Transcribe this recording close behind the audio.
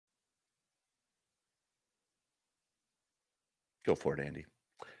Go for it, Andy.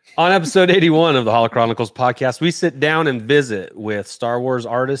 On episode 81 of the Holo Chronicles podcast, we sit down and visit with Star Wars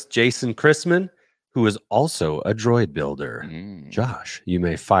artist Jason Christman, who is also a droid builder. Josh, you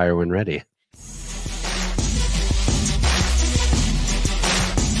may fire when ready.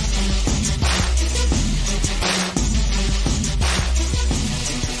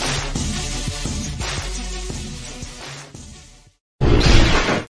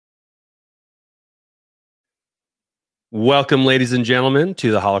 Welcome, ladies and gentlemen,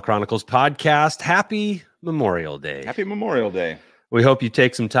 to the Holo Chronicles podcast. Happy Memorial Day. Happy Memorial Day. We hope you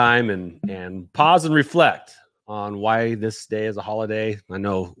take some time and pause and reflect on why this day is a holiday. I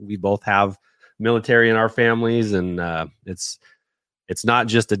know we both have military in our families, and it's not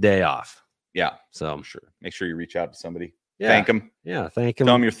just a day off. Yeah, so sure. Make sure you reach out to somebody. Yeah. Thank them. Yeah, thank them.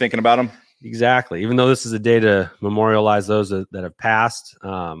 Tell them you're thinking about them. Exactly. Even though this is a day to memorialize those that have passed,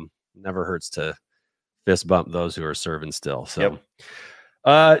 never hurts to fist bump those who are serving still. So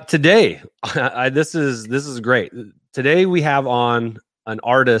today, this is great. Today we have on an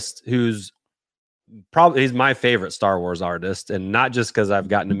artist who's he's my favorite Star Wars artist, and not just because I've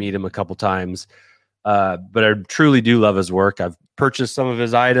gotten to meet him a couple times, but I truly do love his work. I've purchased some of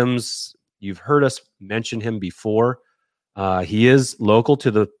his items. You've heard us mention him before. He is local to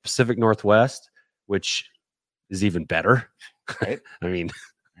the Pacific Northwest, which is even better. Right? I mean,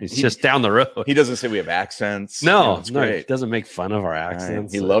 it's just down the road. He doesn't say we have accents. No, it's great. He doesn't make fun of our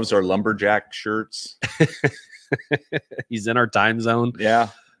accents. Right. He loves our lumberjack shirts. He's in our time zone. Yeah.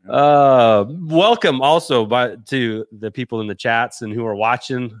 Welcome also to the people in the chats and who are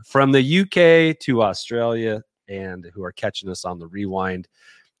watching from the UK to Australia and who are catching us on the rewind.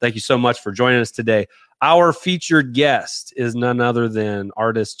 Thank you so much for joining us today. Our featured guest is none other than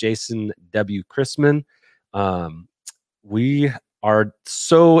artist Jason W. Christman. We are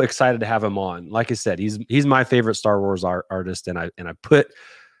so excited to have him on. Like I said, he's my favorite Star Wars artist, and I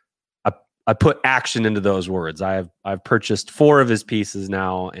put action into those words. I've purchased 4 of his pieces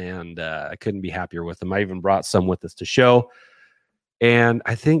now, and I couldn't be happier with them. I even brought some with us to show. And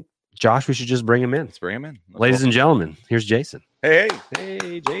I think, Josh, we should just bring him in. Let's bring him in. Ladies and gentlemen, here's Jason. Hey,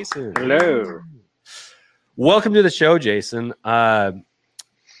 Jason. Hello. Welcome to the show, Jason.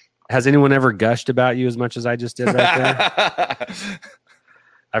 Has anyone ever gushed about you as much as I just did right there?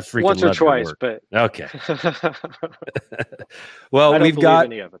 I freaking once or love your twice, work. but okay. Well, we've got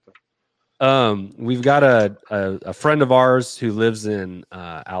any of it, we've got a friend of ours who lives in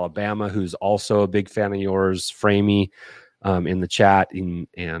Alabama who's also a big fan of yours, Framey, in the chat, and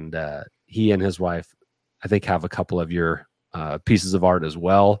he and his wife, I think, have a couple of your pieces of art as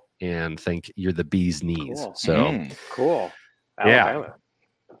well, and think you're the bee's knees. Cool. So cool. Alabama.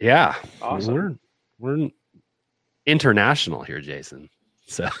 Yeah. Awesome. We're international here, Jason.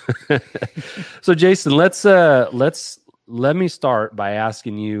 So so Jason, let me start by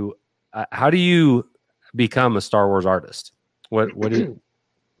asking you, how do you become a Star Wars artist? What'd you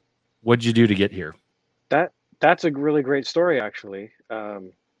do to get here? That's a really great story, actually.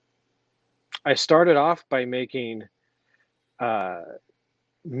 I started off by making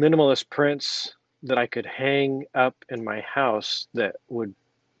minimalist prints that I could hang up in my house that would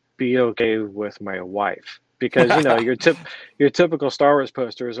be okay with my wife, because your typical Star Wars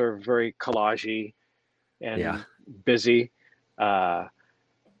posters are very collagey and busy, and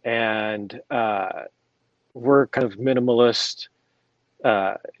we're kind of minimalist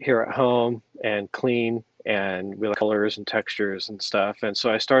here at home and clean, and we like colors and textures and stuff. And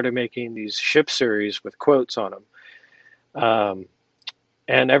so I started making these ship series with quotes on them.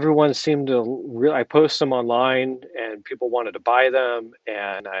 And everyone seemed to I post them online and people wanted to buy them.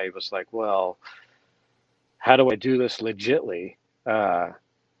 And I was like, well, how do I do this legitly?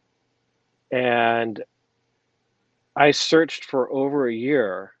 And I searched for over a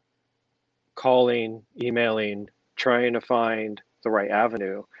year, calling, emailing, trying to find the right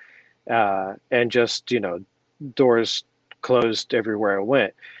avenue. And just, doors closed everywhere I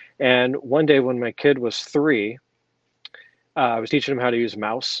went. And one day when my kid was 3, I was teaching him how to use a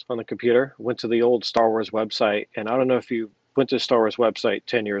mouse on the computer. Went to the old Star Wars website, and I don't know if you went to the Star Wars website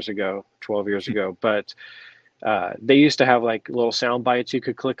 10 years ago, 12 years ago, but they used to have like little sound bites you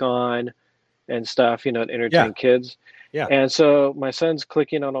could click on and stuff, to entertain kids. Yeah. And so my son's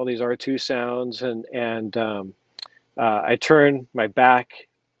clicking on all these R2 sounds, and I turned my back,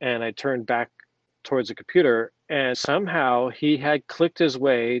 and I turned back towards the computer, and somehow he had clicked his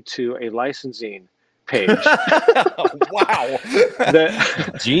way to a licensing page. Wow.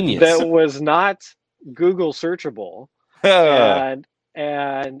 Genius. That was not Google searchable. And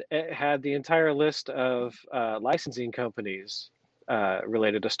it had the entire list of licensing companies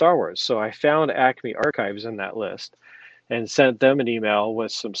related to Star Wars. So I found Acme Archives in that list. and sent them an email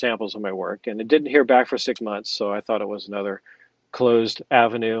with some samples of my work. And it didn't hear back for 6 months, so I thought it was another closed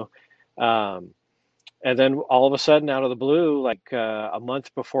avenue. And then all of a sudden, out of the blue, like a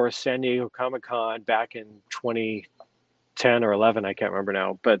month before San Diego Comic-Con back in 2010 or 11, I can't remember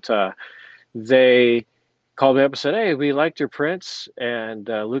now, but they called me up and said, "Hey, we liked your prints, and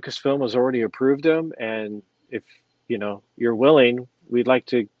Lucasfilm has already approved them, and if you're willing, we'd like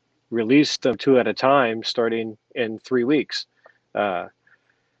to release them 2 at a time, starting in 3 weeks at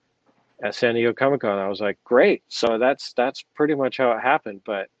San Diego Comic-Con." I was like, "Great!" So that's pretty much how it happened,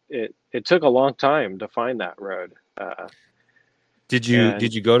 but it took a long time to find that road. Did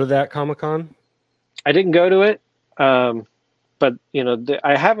you go to that Comic-Con? I didn't go to it. But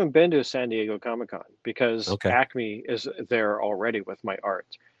I haven't been to San Diego Comic-Con because Acme is there already with my art,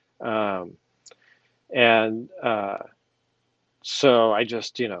 and so I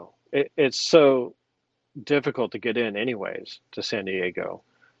just it's so difficult to get in anyways to San Diego.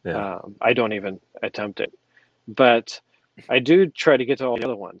 Yeah. I don't even attempt it, but I do try to get to all the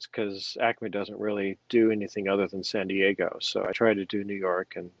other ones because Acme doesn't really do anything other than San Diego. So I try to do New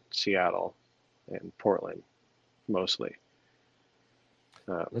York and Seattle and Portland mostly.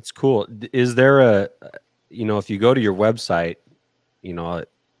 That's cool. Is there if you go to your website,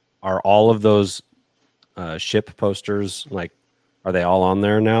 are all of those ship posters, like, are they all on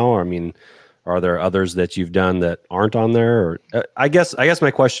there now? Or, I mean, are there others that you've done that aren't on there? Or I guess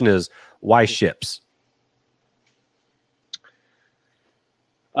my question is, why ships?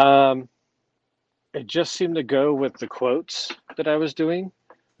 It just seemed to go with the quotes that I was doing.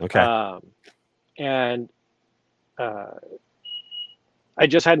 Okay. And I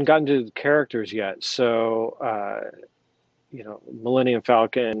just hadn't gotten to the characters yet. So, Millennium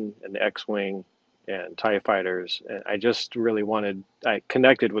Falcon and the X-Wing and TIE fighters. And I just really I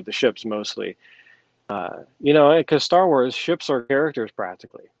connected with the ships mostly. Because Star Wars, ships are characters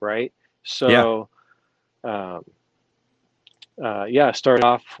practically, right? So, I started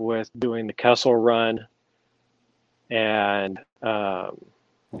off with doing the Kessel run and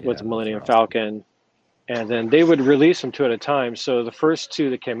with the Millennium Falcon. And then they would release them 2 at a time. So the first 2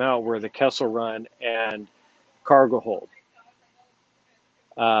 that came out were the Kessel Run and Cargo Hold.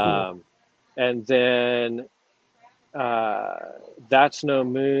 Cool. And then That's No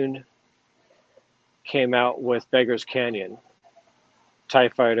Moon came out with Beggar's Canyon, TIE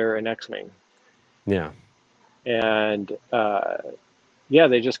Fighter, and X-Wing. Yeah. And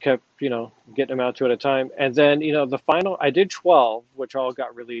they just kept, getting them out 2 at a time. And then, the final, I did 12, which all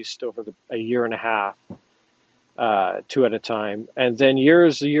got released over a year and a half, 2 at a time. And then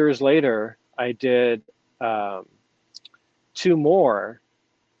years later, I did 2 more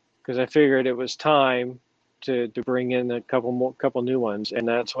because I figured it was time to bring in a couple new ones. And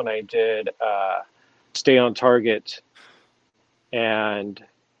that's when I did Stay on Target and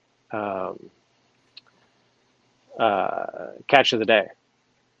Catch of the Day.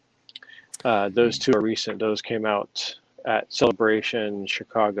 Those 2 are recent. Those came out at Celebration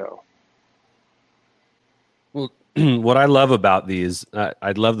Chicago. Well, what I love about these,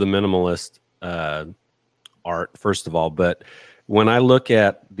 I love the minimalist art, first of all, but when I look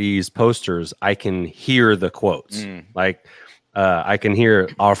at these posters, I can hear the quotes. Like, I can hear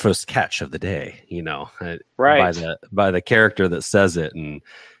our first catch of the day, right, by the character that says it,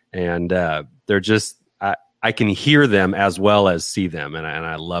 and they're just, I can hear them as well as see them, and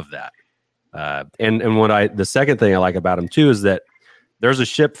I love that. And the second thing I like about them too is that there's a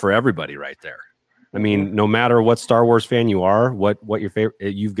ship for everybody right there. I mean, no matter what Star Wars fan you are, what your favorite,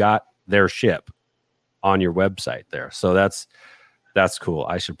 you've got their ship on your website there. So that's cool.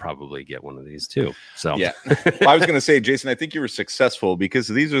 I should probably get one of these too. So yeah, well, I was going to say, Jason, I think you were successful because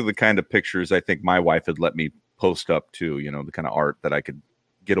these are the kind of pictures I think my wife had let me post up too. The kind of art that I could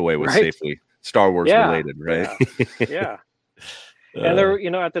get away with safely, Star Wars related, right? Yeah. And there,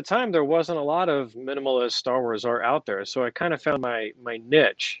 at the time, there wasn't a lot of minimalist Star Wars art out there. So I kind of found my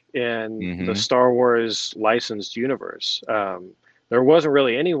niche in the Star Wars licensed universe. There wasn't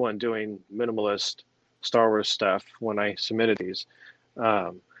really anyone doing minimalist Star Wars stuff when I submitted these.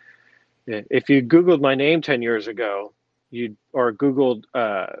 If you Googled my name 10 years ago, or Googled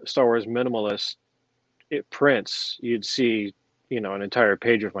Star Wars minimalist prints, you'd see an entire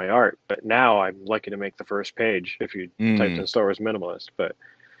page of my art. But now I'm lucky to make the first page if you typed in Star Wars minimalist. But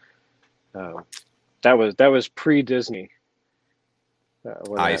that was pre-Disney.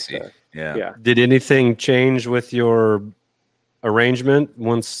 I see. Yeah. Yeah. Did anything change with your arrangement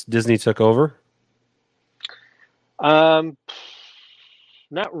once Disney took over? Not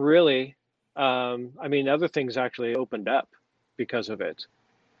really. I mean, other things actually opened up because of it.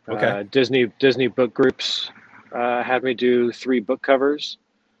 Okay. Disney book groups had me do 3 book covers,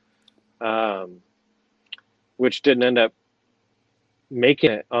 which didn't end up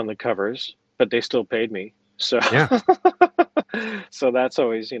making it on the covers, but they still paid me. So Yeah. so that's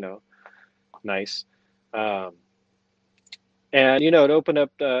always, nice. And it opened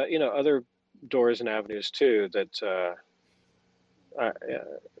up other doors and avenues too that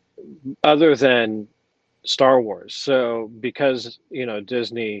other than Star Wars. So because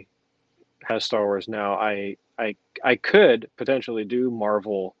Disney has Star Wars now, I could potentially do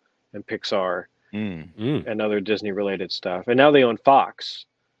Marvel and Pixar and other Disney related stuff. And now they own Fox.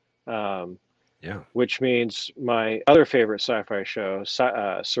 Which means my other favorite sci-fi show,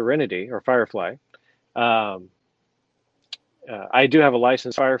 Serenity or Firefly. I do have a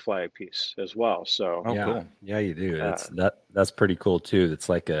licensed Firefly piece as well. So cool. Yeah, you do. That's pretty cool too. It's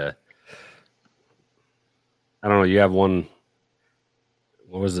like I don't know. You have one.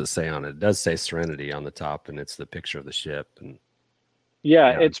 What does it say on it? It does say Serenity on the top, and it's the picture of the ship. And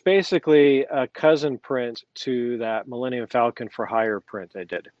it's basically a cousin print to that Millennium Falcon for Hire print I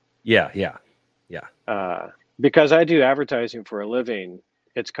did. Yeah. Because I do advertising for a living,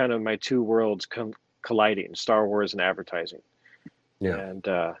 it's kind of my two worlds colliding: Star Wars and advertising. Yeah, and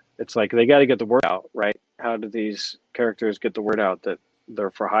it's like they got to get the word out, right? How do these characters get the word out that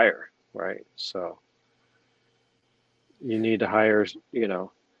they're for hire, right? So you need to hire,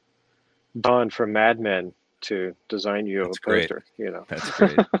 Don from Mad Men to design you a poster. That's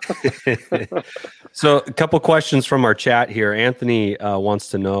great. So a couple questions from our chat here. Anthony wants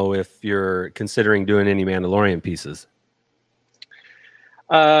to know if you're considering doing any Mandalorian pieces.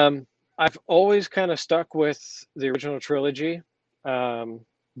 I've always kind of stuck with the original trilogy.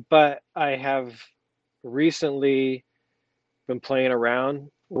 But I have recently been playing around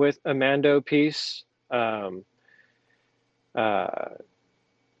with a Mando piece. That's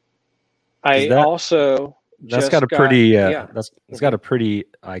got a pretty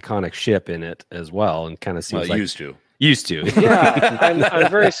iconic ship in it as well, and kind of seems like used to. Yeah,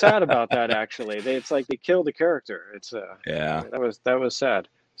 I'm very sad about that actually. It's like they killed the character. It's that was sad.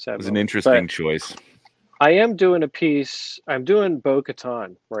 It was an interesting choice. I am doing a piece. I'm doing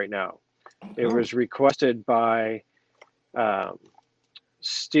Bo-Katan right now. It was requested by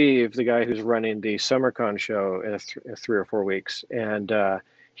Steve, the guy who's running the SummerCon show in 3 or 4 weeks, and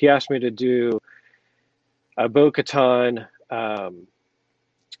he asked me to do a Bo-Katan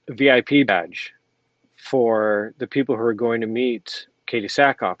VIP badge for the people who are going to meet Katie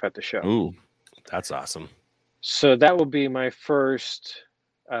Sackhoff at the show. Ooh, that's awesome. So that will be my first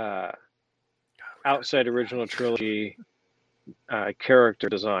outside original trilogy character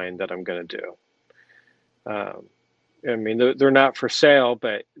design that I'm going to do. I mean, they're not for sale,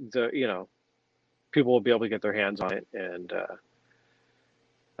 but people will be able to get their hands on it, and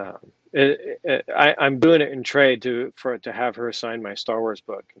I'm doing it in trade to have her sign my Star Wars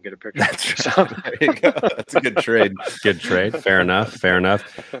book and get a picture. That's right. There you go. That's a good trade. Good trade. Fair enough.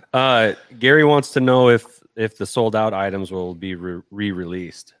 Gary wants to know if the sold out items will be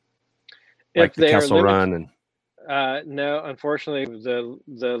re-released, like the Kessel Run and. No, unfortunately,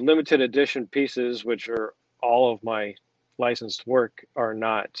 the limited edition pieces, which are all of my licensed work, are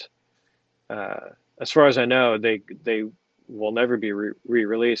not. As far as I know, they will never be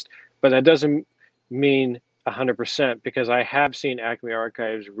re-released. But that doesn't mean 100%, because I have seen Acme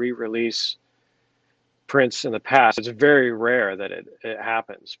Archives re-release prints in the past. It's very rare that it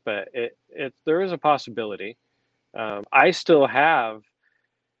happens, but there is a possibility. I still have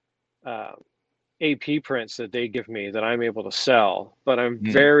AP prints that they give me that I'm able to sell, but I'm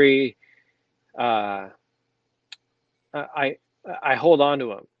very I hold on to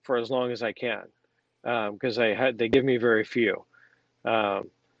them for as long as I can, because they give me very few.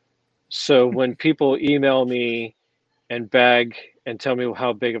 So when people email me and beg and tell me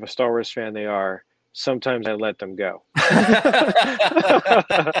how big of a Star Wars fan they are, sometimes I let them go. I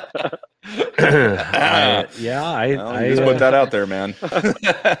just put that out there, man.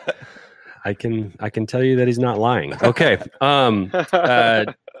 I can tell you that he's not lying. Okay.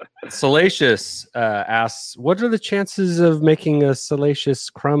 Salacious asks, what are the chances of making a Salacious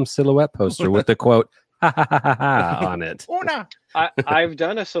Crumb silhouette poster with the quote "ha ha ha ha" on it? I've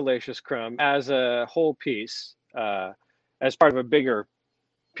done a Salacious Crumb as a whole piece, as part of a bigger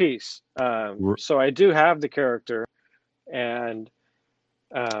piece. So I do have the character, and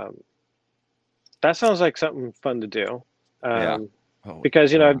that sounds like something fun to do.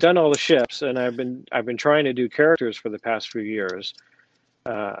 Because I've done all the ships, and I've been trying to do characters for the past few years.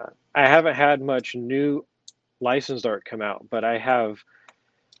 I haven't had much new licensed art come out, but I have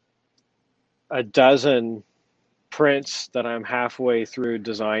a dozen prints that I'm halfway through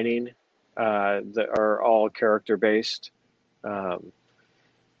designing that are all character based. And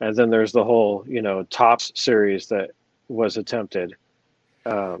then there's the whole, Topps series that was attempted.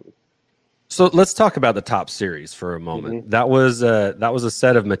 So let's talk about the Topps series for a moment. That was a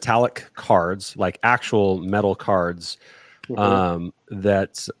set of metallic cards, like actual metal cards,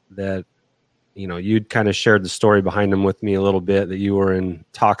 that you'd kind of shared the story behind them with me a little bit, that you were in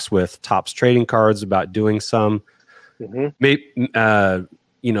talks with Topps Trading Cards about doing some, maybe,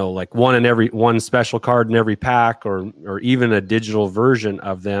 like one special card in every pack, or even a digital version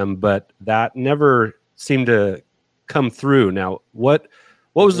of them, but that never seemed to come through. Now, what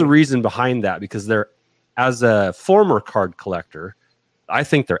was the reason behind that? Because as a former card collector, I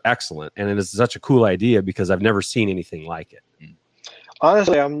think they're excellent, and it is such a cool idea because I've never seen anything like it.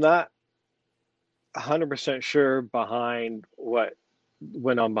 Honestly, I'm not 100% sure behind what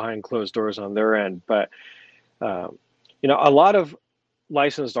went on behind closed doors on their end, but a lot of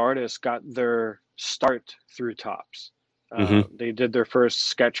licensed artists got their start through Topps. They did their first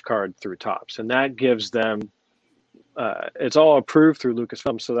sketch card through Topps, and that gives them it's all approved through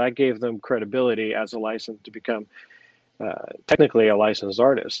Lucasfilm, so that gave them credibility as a license to become technically a licensed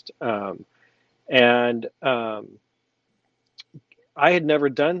artist. I had never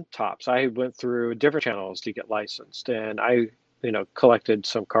done Topps. I went through different channels to get licensed, and I collected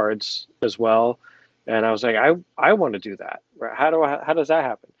some cards as well. And I was like, I want to do that. How does that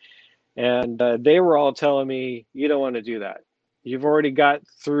happen? And they were all telling me, you don't want to do that. You've already got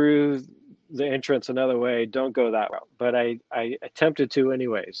through the entrance another way. Don't go that route. But I attempted to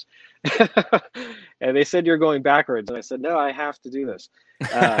anyways. And they said, you're going backwards. And I said, no, I have to do this.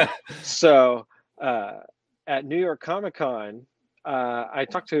 So at New York Comic Con, I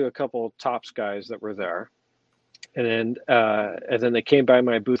talked to a couple Topps guys that were there. And then they came by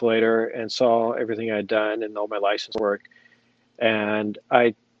my booth later and saw everything I'd done and all my license work. And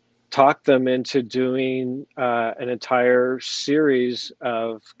I talked them into doing an entire series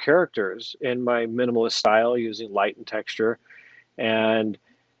of characters in my minimalist style using light and texture. And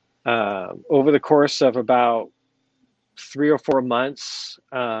over the course of about 3 or 4 months,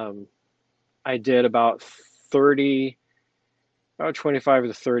 I did about 25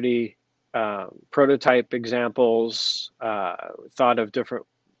 to 30 prototype examples, thought of different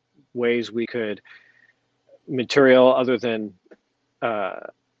ways we could material other than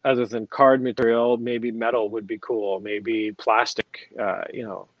card material. Maybe metal would be cool, maybe plastic.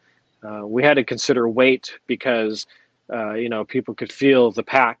 We had to consider weight because people could feel the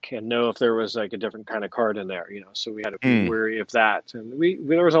pack and know if there was like a different kind of card in there, so we had to be wary of that. And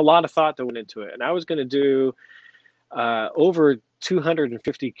there was a lot of thought that went into it. And I was going to do over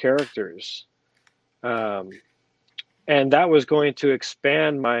 250 characters. And that was going to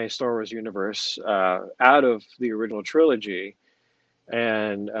expand my Star Wars universe out of the original trilogy.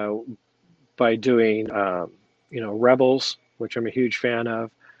 And by doing, Rebels, which I'm a huge fan of.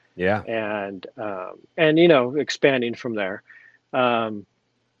 Yeah. And expanding from there. And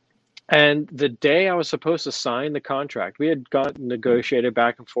the day I was supposed to sign the contract, we had negotiated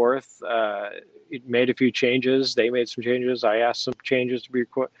back and forth. It made a few changes. They made some changes. I asked some changes to be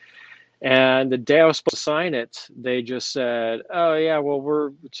recorded. And the day I was supposed to sign it, they just said, "Oh yeah, well, we're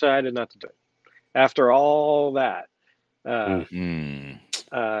decided not to do it." After all that, with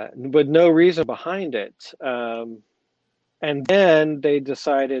no reason behind it. And then they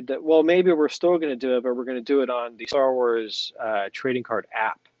decided that, well, maybe we're still going to do it, but we're going to do it on the Star Wars trading card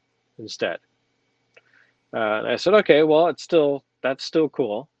app instead. And I said, okay, well, that's still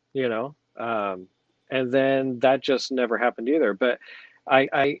cool, and then that just never happened either. But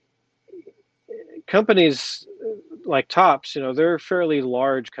companies like Topps, they're a fairly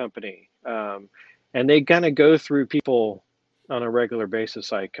large company, and they kind of go through people on a regular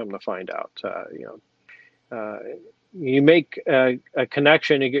basis. I come to find out, you make a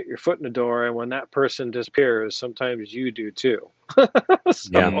connection, you get your foot in the door, and when that person disappears, sometimes you do too.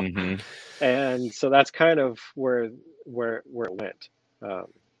 And so that's kind of where it went.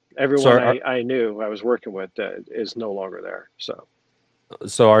 Everyone I knew I was working with is no longer there.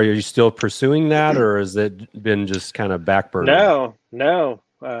 So are you still pursuing that, or has it been just kind of backburner? No.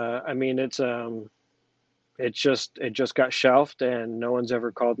 I mean, it just got shelved, and no one's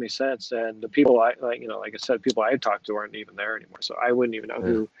ever called me since. And the people like I said, people I talked to aren't even there anymore. So I wouldn't even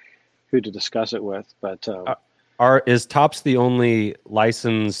know who to discuss it with. But is Topps the only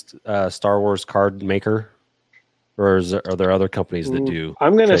licensed Star Wars card maker, or are there other companies that do?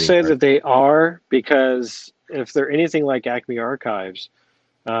 I'm going to say that they are, because if they're anything like Acme Archives,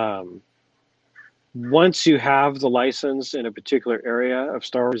 once you have the license in a particular area of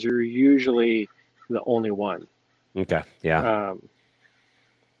Star Wars, you're usually the only one. Okay. Yeah.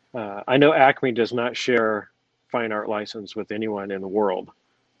 I know Acme does not share fine art license with anyone in the world.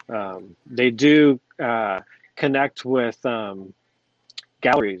 They do connect with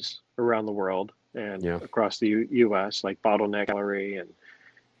galleries around the world and across the U.S., like Bottleneck Gallery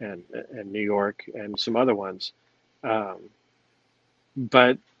and New York and some other ones.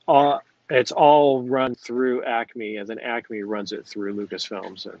 But it's all run through Acme, and then Acme runs it through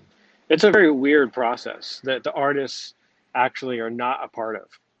Lucasfilms. And it's a very weird process that the artists actually are not a part of.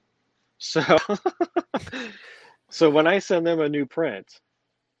 So, so when I send them a new print,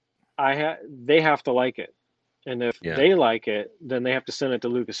 they have to like it. And if they like it, then they have to send it to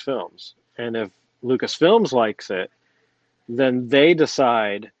Lucasfilms. And if Lucasfilms likes it, then they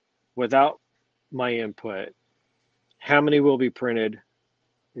decide, without my input, how many will be printed,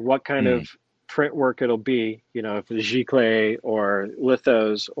 what kind of print work it'll be, if it's giclée or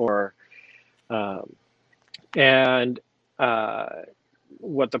lithos or, and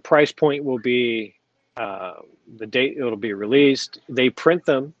what the price point will be, the date it'll be released. They print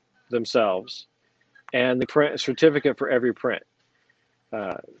them themselves, and they print a certificate for every print,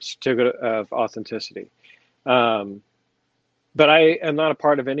 certificate of authenticity. But I am not a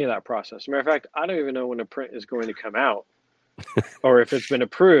part of any of that process. As a matter of fact, I don't even know when a print is going to come out or if it's been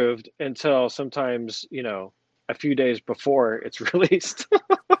approved until sometimes, a few days before it's released.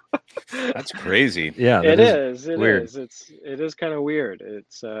 That's crazy. Yeah, it is. It weird. is. It is kind of weird.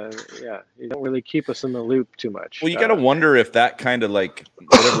 It's you don't really keep us in the loop too much. Well, you got to wonder if that kind of like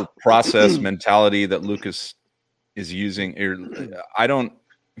whatever process mentality that Lucas is using,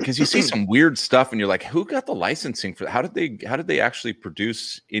 because you see some weird stuff and you're like, who got the licensing for that? How did they actually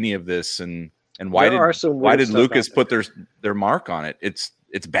produce any of this? And why did Lucas put their mark on it? It's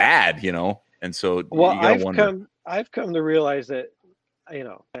bad, And so I've come to realize that,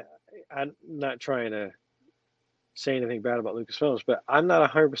 I'm not trying to say anything bad about Lucasfilms, but I'm not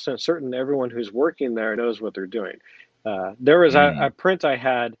 100% certain everyone who's working there knows what they're doing. There was a print I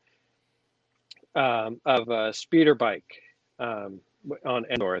had of a speeder bike on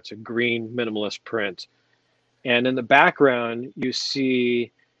Endor. It's a green minimalist print. And in the background, you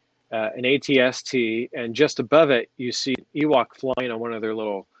see an ATST, and just above it, you see an Ewok flying on one of their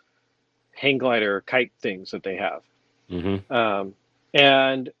little hang glider kite things that they have.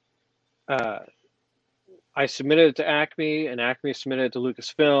 And I submitted it to Acme, and Acme submitted it to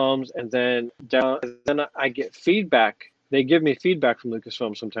Lucasfilms, and then I get feedback. They give me feedback from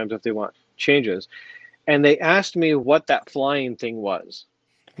Lucasfilms sometimes if they want changes. And they asked me what that flying thing was.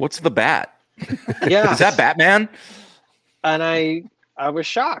 What's the bat? Yeah. Is that Batman? And I was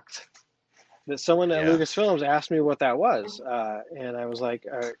shocked that someone at Lucasfilms asked me what that was. And I was like,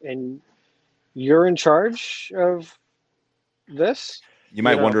 and you're in charge of this? You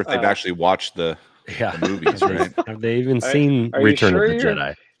might wonder if they've actually watched the movies, right? Have they even seen Return of the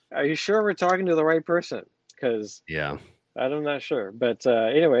Jedi? Are you sure we're talking to the right person? Because I'm not sure. But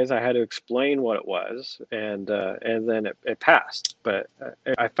anyways, I had to explain what it was, and then it passed. But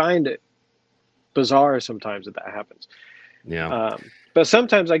I find it bizarre sometimes that happens. Yeah. But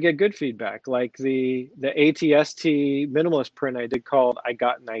sometimes I get good feedback, like the ATST minimalist print I did called "I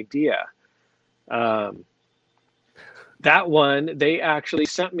Got an Idea." That one, they actually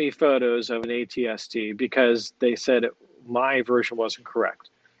sent me photos of an ATST because they said my version wasn't correct.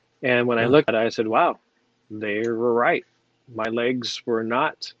 And when I looked at it, I said, wow, they were right. My legs were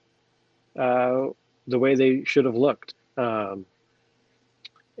not the way they should have looked. And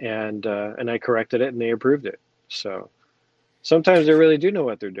I corrected it, and they approved it. So sometimes they really do know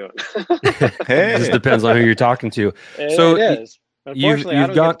what they're doing. It just depends on who you're talking to. So it is. Unfortunately, I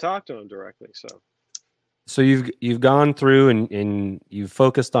don't get to talk to them directly. So you've gone through and you've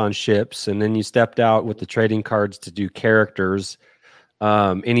focused on ships, and then you stepped out with the trading cards to do characters.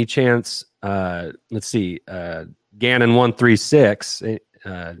 Any chance? Let's see. Gannon 136.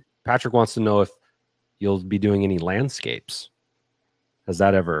 Patrick wants to know if you'll be doing any landscapes. Has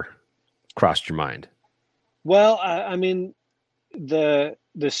that ever crossed your mind? Well, I mean, the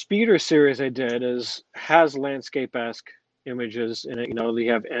speeder series I did has landscape-esque images in it. We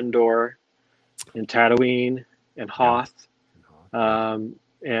have Endor and Tatooine and Hoth. I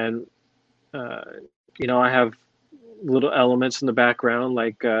have little elements in the background,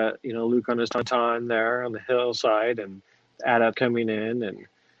 like, Luke on his Tauntaun there on the hillside, and AT-AT coming in, and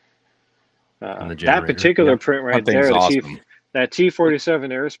that particular print right there, awesome. That T-47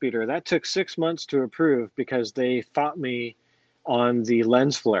 airspeeder, that took 6 months to approve because they fought me on the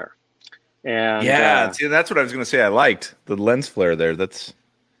lens flare. And see, that's what I was going to say. I liked the lens flare there. That's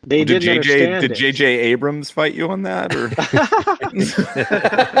They Did didn't understand did it. JJ Abrams fight you on that, or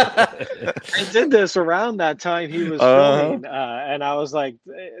I did this around that time he was filming, and I was like,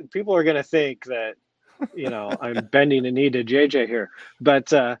 people are gonna think that I'm bending the knee to JJ here,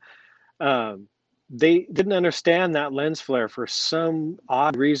 but they didn't understand that lens flare for some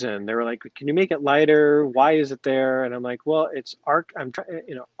odd reason. They were like, "Can you make it lighter? Why is it there?" And I'm like, "Well, it's arc. I'm trying.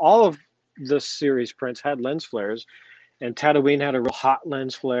 All of the series prints had lens flares, and Tatooine had a real hot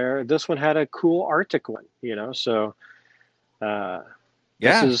lens flare. This one had a cool Arctic one. So yeah,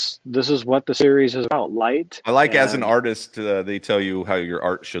 this is what the series is about. Light. I like as an artist, they tell you how your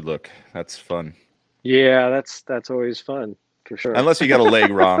art should look. That's fun. Yeah, that's always fun for sure. Unless you got a leg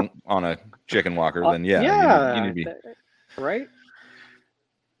wrong on a chicken walker, then you need to be right.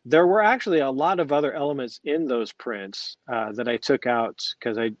 There were actually a lot of other elements in those prints that I took out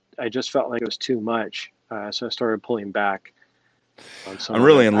because I just felt like it was too much. So I started pulling back on some. I'm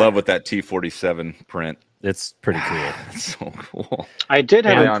really in love with that T-47 print. It's pretty cool. It's so cool. I did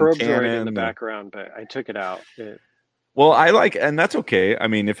have a probe droid in the background, but I took it out. Well, I like, and that's okay. I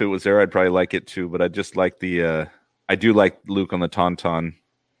mean, if it was there, I'd probably like it too. But I just like I do like Luke on the Tauntaun.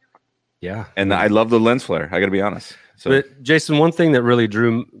 Yeah, and I love the lens flare. I got to be honest. So, but Jason, one thing that really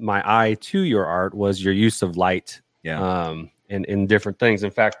drew my eye to your art was your use of light. Yeah. In different things.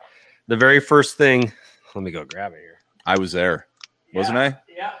 In fact, the very first thing. Let me go grab it here. I was there, wasn't I?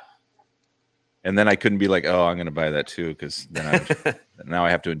 Yeah. And then I couldn't be like, oh, I'm going to buy that too, because then now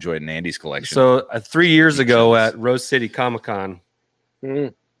I have to enjoy it in Andy's collection. So 3 years ago at Rose City Comic-Con,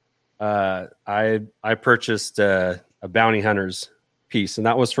 I purchased a Bounty Hunters piece, and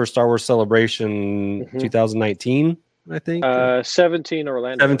that was for Star Wars Celebration 2019, I think. 17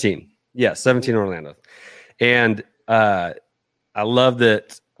 Orlando. 17, yeah, 17 Orlando, and I love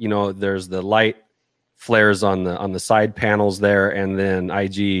that. There's the light flares on the side panels there, and then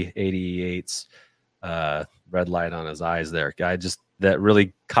IG-88's red light on his eyes there. That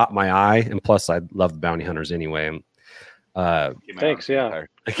really caught my eye, and plus I love the Bounty Hunters anyway. Thanks, yeah.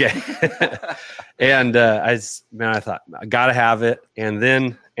 Okay. And I thought I gotta have it, and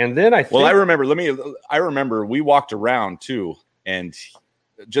then I remember we walked around too, and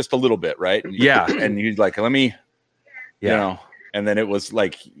just a little bit, right? Yeah, and you'd like, and then it was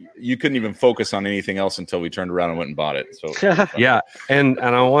like you couldn't even focus on anything else until we turned around and went and bought it. So yeah, and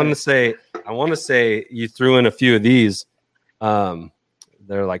I want to say you threw in a few of these.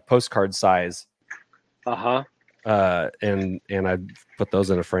 They're like postcard size. And I put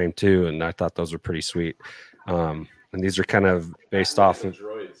those in a frame too, and I thought those were pretty sweet. And these are kind of based off of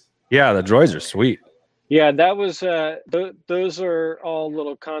droids. Yeah, the droids are sweet. Yeah, that was those are all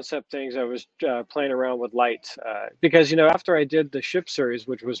little concept things I was playing around with light because after I did the ship series,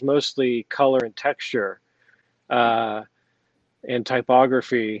 which was mostly color and texture and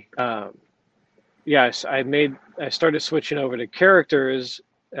typography, yes, I started switching over to characters.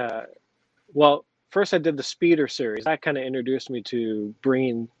 Well, first I did the Speeder series. That kind of introduced me to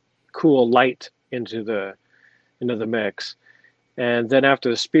bringing cool light into the mix, and then after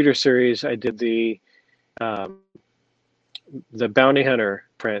the Speeder series, I did the Bounty Hunter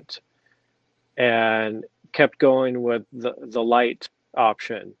print and kept going with the light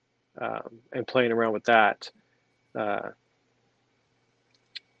option and playing around with that.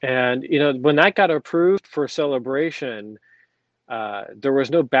 And when that got approved for Celebration, there was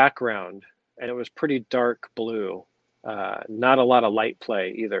no background and it was pretty dark blue. Not a lot of light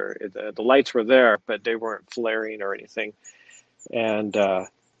play either. The lights were there, but they weren't flaring or anything. And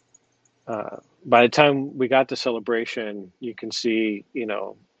by the time we got to Celebration, you can see,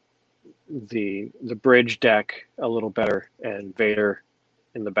 the bridge deck a little better and Vader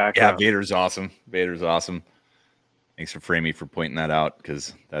in the background. Yeah, Vader's awesome. Thanks for Framey for pointing that out,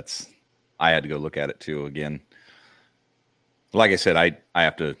 because I had to go look at it too again. Like I said, I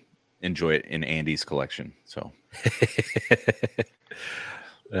have to enjoy it in Andy's collection. So,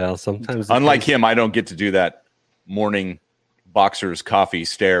 well, sometimes unlike him, I don't get to do that morning boxer's coffee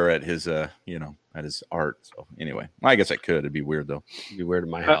stare at his at his art. So anyway, I guess I could. It'd be weird though. It'd be weird in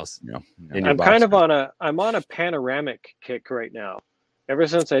my house. I'm kind of on a panoramic kick right now. Ever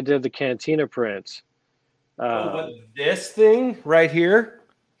since I did the Cantina prints. But this thing right here.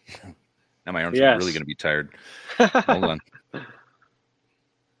 Now my arms are really going to be tired. Hold on.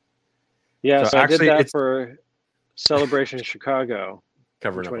 Yeah, so I did that for Celebration Chicago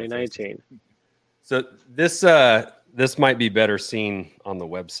covering 2019. So this might be better seen on the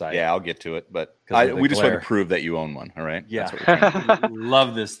website. Yeah, I'll get to it, but we just want to prove that you own one. All right. Yeah,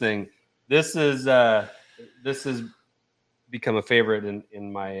 love this thing. This has become a favorite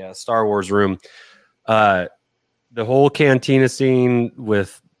in my Star Wars room. The whole cantina scene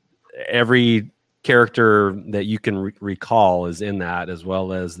with every character that you can recall is in that, as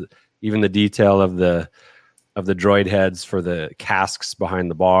well as even the detail of the droid heads for the casks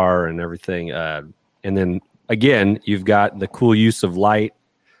behind the bar and everything. And then again, you've got the cool use of light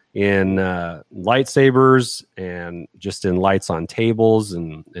in lightsabers and just in lights on tables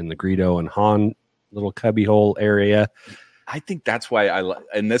and in the Greedo and Han little cubbyhole area. I think that's why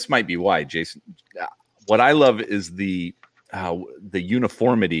and this might be why, Jason. What I love is the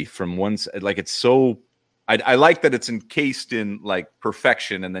uniformity from one side. Like, it's so. I like that it's encased in like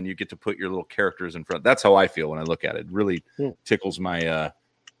perfection, and then you get to put your little characters in front. That's how I feel when I look at it. It really tickles my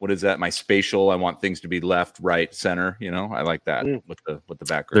what is that? My spatial. I want things to be left, right, center. You know, I like that with the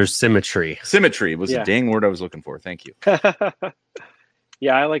background. There's symmetry. Symmetry was the dang word I was looking for. Thank you.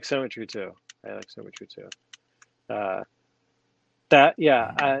 Yeah, I like symmetry too.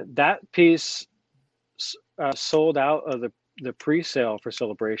 That piece sold out of the pre-sale for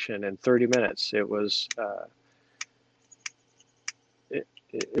Celebration in 30 minutes. It was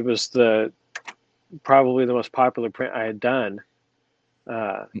it was probably the most popular print I had done,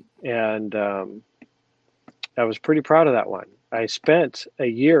 and I was pretty proud of that one. I spent a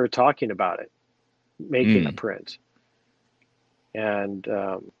year talking about it, making a print, and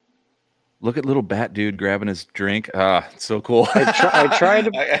look at little Bat Dude grabbing his drink. It's so cool. I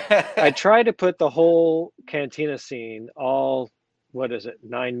tried to put the whole cantina scene, all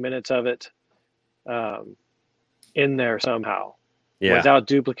 9 minutes of it, in there somehow, without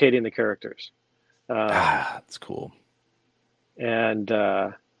duplicating the characters. That's cool. And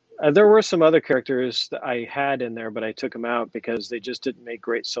there were some other characters that I had in there, but I took them out because they just didn't make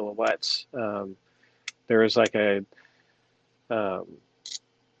great silhouettes. There was like a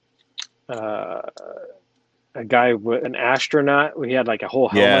guy with an astronaut. We had like a whole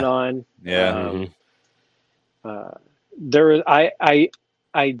helmet on. Yeah. There was I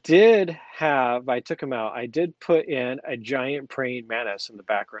took him out. I did put in a giant praying mantis in the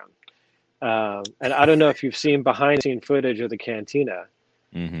background. And I don't know if you've seen behind the scene footage of the cantina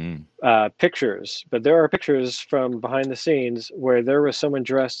pictures, but there are pictures from behind the scenes where there was someone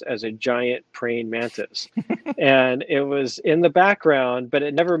dressed as a giant praying mantis. And it was in the background, but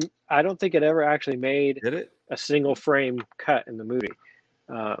I don't think it ever actually made a single frame cut in the movie.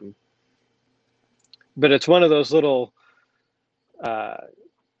 But it's one of those little,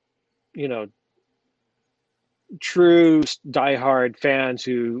 true diehard fans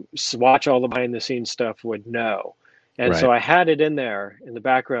who watch all the behind the scenes stuff would know. And so I had it in there in the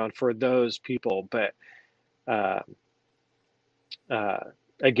background for those people. But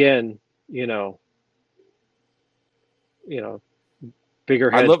again,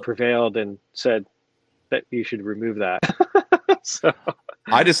 bigger heads prevailed and said that you should remove that. So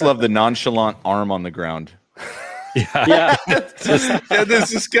I just love the nonchalant arm on the ground. Yeah.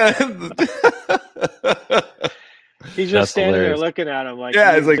 This is kind of. He's just standing there looking at him like,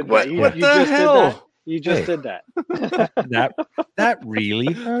 it's like, what the hell? You just did that. that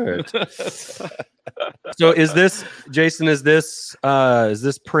really hurt. So is this, Jason, is this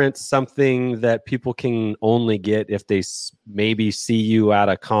print something that people can only get if they maybe see you at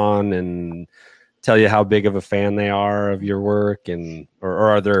a con and tell you how big of a fan they are of your work, or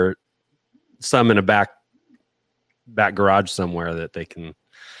are there some in a back garage somewhere that they can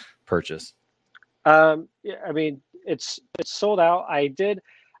purchase? I mean, it's sold out.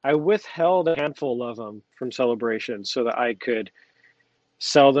 I withheld a handful of them from Celebration so that I could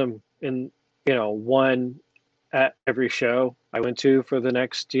sell them in, one at every show I went to for the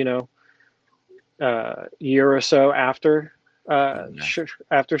next, year or so after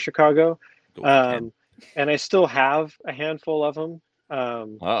Chicago. And I still have a handful of them.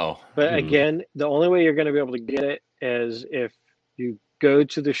 But again, the only way you're going to be able to get it is if you go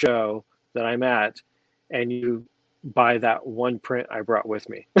to the show that I'm at and you buy that one print I brought with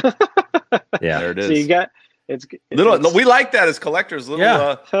me. Yeah, there it is. So you got it's we like that as collectors.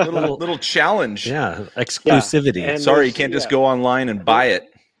 Little challenge. Yeah, exclusivity. Yeah. Sorry, you can't just go online and buy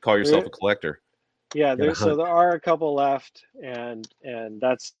it. Call yourself a collector. Yeah, there are a couple left, and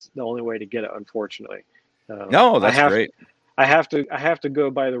that's the only way to get it, unfortunately. No, that's great. I have to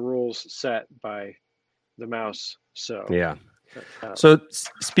go by the rules set by the mouse. So yeah. So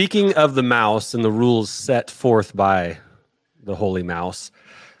speaking of the mouse and the rules set forth by the Holy Mouse,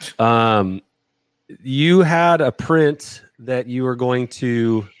 you had a print that you were going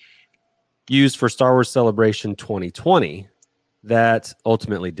to use for Star Wars Celebration 2020 that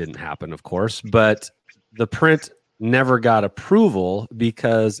ultimately didn't happen, of course, but the print never got approval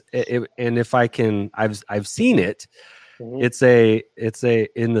because I've seen it. It's a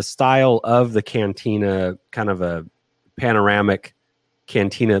in the style of the cantina, kind of a panoramic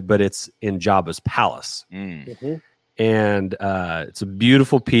cantina, but it's in Jabba's palace. Mm-hmm. And it's a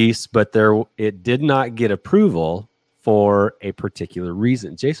beautiful piece, but it did not get approval for a particular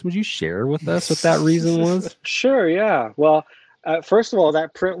reason. Jason, would you share with us what that reason was? Sure, yeah. Well, first of all,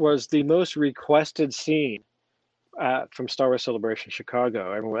 that print was the most requested scene from Star Wars Celebration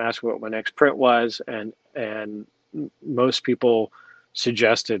Chicago. Everyone asked what my next print was, and most people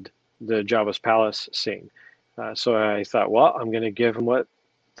suggested the Jabba's Palace scene. So I thought, well, I'm going to give them what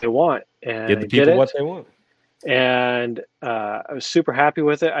they want, and Give the people what they want. And I was super happy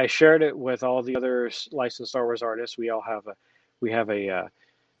with it. I shared it with all the other licensed Star Wars artists. We all have a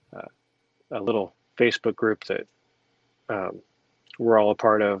little Facebook group that we're all a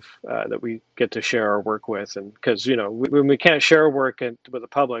part of, that we get to share our work with. And because when we can't share work with the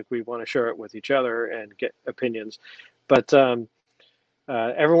public, we want to share it with each other and get opinions. But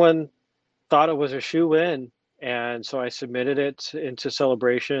everyone thought it was a shoe-in. And so I submitted it into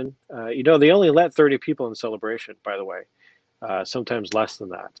Celebration. They only let 30 people in Celebration, by the way, sometimes less than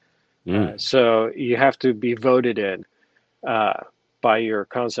that. So you have to be voted in by your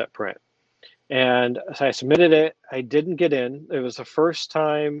concept print. And so I submitted it. I didn't get in. It was the first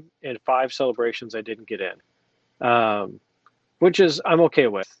time in 5 celebrations I didn't get in, which is I'm okay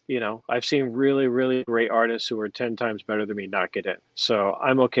with. I've seen really, really great artists who are 10 times better than me not get in. So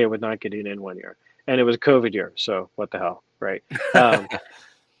I'm okay with not getting in one year. And it was a COVID year, so what the hell, right?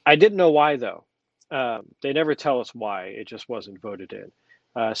 I didn't know why, though. They never tell us why. It just wasn't voted in.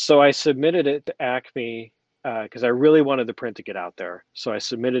 So I submitted it to Acme because I really wanted the print to get out there. So I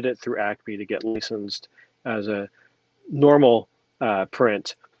submitted it through Acme to get licensed as a normal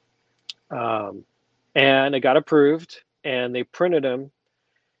print. And it got approved, and they printed them.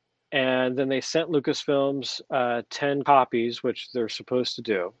 And then they sent Lucasfilms 10 copies, which they're supposed to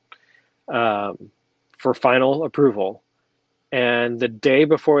do, for final approval. And the day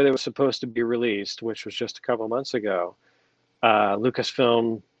before they were supposed to be released, which was just a couple months ago,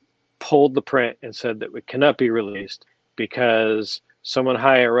 Lucasfilm pulled the print and said that it cannot be released because someone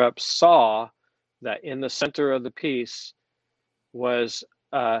higher up saw that in the center of the piece was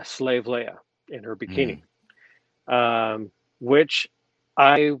Slave Leia in her bikini, which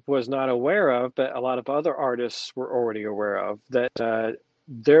I was not aware of, but a lot of other artists were already aware of, that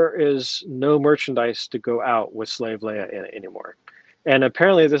there is no merchandise to go out with Slave Leia in it anymore. And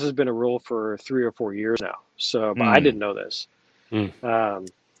apparently this has been a rule for 3 or 4 years now. So but I didn't know this.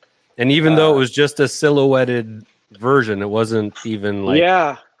 And even though it was just a silhouetted version, it wasn't even like...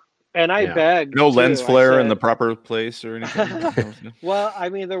 Yeah. And I begged. No lens flare in the proper place or anything? Well, I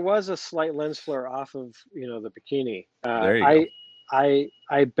mean, there was a slight lens flare off of, the bikini. There you go.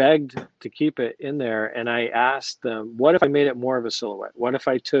 I begged to keep it in there, and I asked them, what if I made it more of a silhouette? What if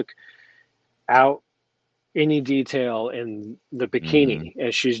I took out any detail in the bikini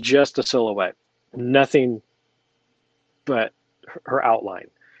and she's just a silhouette, nothing but her outline,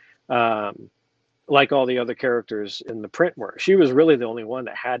 like all the other characters in the print were. She was really the only one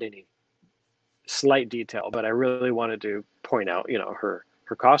that had any slight detail, but I really wanted to point out, her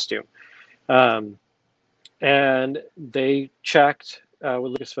costume. And they checked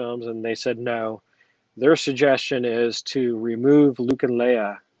with Lucasfilms, and they said no. Their suggestion is to remove Luke and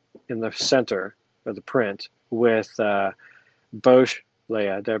Leia in the center of the print with Boushh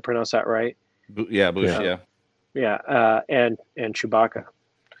Leia. Did I pronounce that right? Yeah, Boushh. Yeah, and Chewbacca,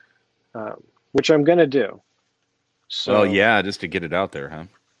 which I'm gonna do. So, well, yeah, just to get it out there, huh?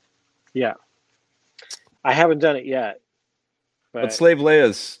 Yeah, I haven't done it yet, but Slave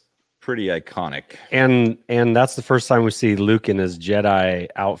Leia's pretty iconic, and that's the first time we see Luke in his Jedi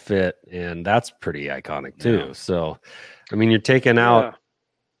outfit, and that's pretty iconic too. Yeah. So, I mean, you're taking out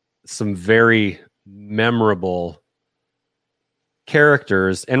some very memorable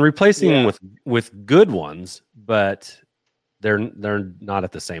characters and replacing them with good ones, but they're not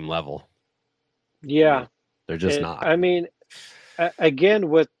at the same level. Yeah, they're just not. I mean, again,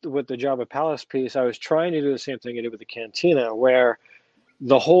 with the Jabba Palace piece, I was trying to do the same thing I did with the Cantina, where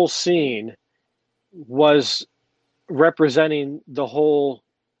the whole scene was representing the whole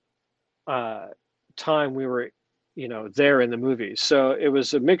time we were, there in the movies. So it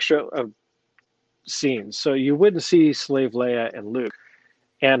was a mixture of scenes. So you wouldn't see Slave Leia and Luke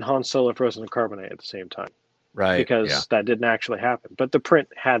and Han Solo frozen in carbonite at the same time. Right. Because that didn't actually happen. But the print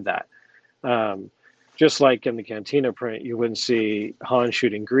had that. Just like in the Cantina print, you wouldn't see Han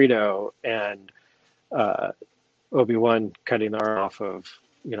shooting Greedo and Obi-Wan cutting the arm off of,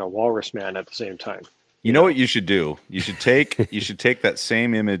 Walrus Man at the same time. You know what you should do? You should take that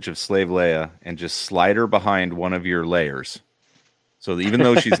same image of Slave Leia and just slide her behind one of your layers. So that even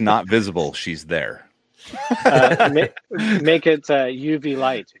though she's not visible, she's there. Make it UV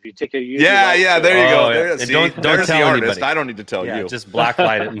light. If you take a UV light, Yeah, there you go. Oh, There, yeah. see, Don't there's tell the artist. anybody. I don't need to tell Yeah, you. just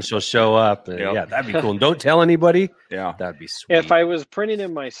blacklight it and she'll show up. And Yep. Yeah, that'd be cool. And don't tell anybody. Yeah. That'd be sweet. if I was printing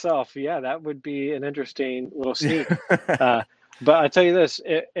them myself, yeah, that would be an interesting little sneak. But I tell you this: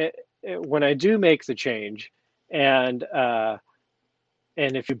 when I do make the change, and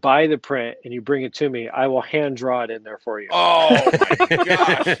if you buy the print and you bring it to me, I will hand draw it in there for you. Oh my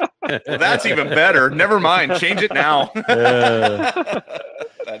gosh. Well, that's even better. Never mind. Change it now.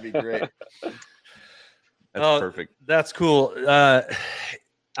 That'd be great. That's perfect. That's cool.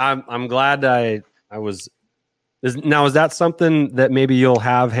 I'm glad I was. Is that something that maybe you'll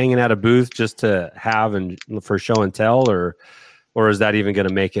have hanging at a booth just to have and for show and tell, or is that even going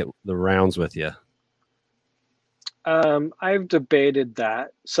to make it the rounds with you? I've debated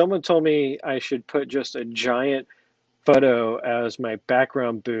that. Someone told me I should put just a giant photo as my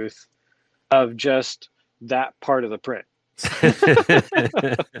background booth of just that part of the print.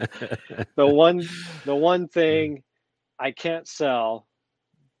 The one thing I can't sell,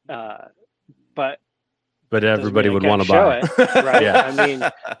 but everybody would want to buy it, right? Yeah. I mean,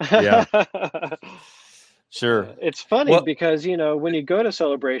 yeah. Sure. It's funny because when you go to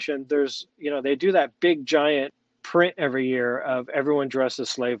Celebration, there's they do that big giant print every year of everyone dressed as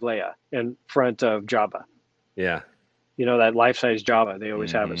Slave Leia in front of Jabba. Yeah. That life-size Jabba they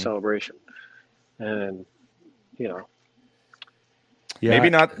always have at Celebration. And yeah. Maybe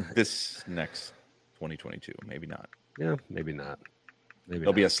not this next 2022. Maybe not. Yeah, maybe not.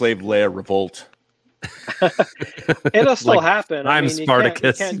 There'll be a Slave Leia revolt. It'll still happen. I'm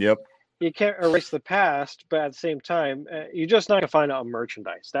Spartacus. You can't erase the past, but at the same time, you're just not gonna find out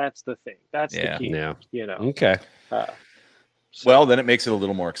merchandise. That's the thing. That's the key. Yeah. Okay. Well, then it makes it a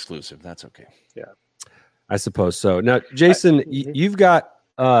little more exclusive. That's okay. Yeah. I suppose so. Now, Jason, you've got.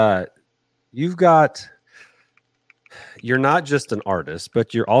 You're not just an artist,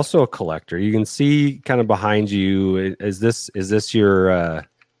 but you're also a collector. You can see kind of behind you. Is this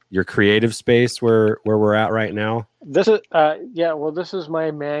your creative space where we're at right now? This is this is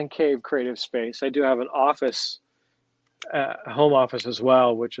my man cave creative space. I do have an office, home office as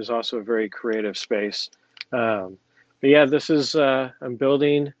well, which is also a very creative space. But yeah, this is I'm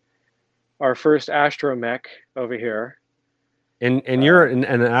building our first astromech over here. And you're an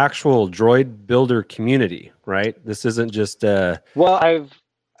actual droid builder community, right? This isn't just well,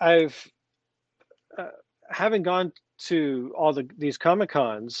 I've having gone to all these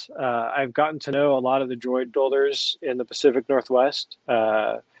Comic-Cons, I've gotten to know a lot of the droid builders in the Pacific Northwest.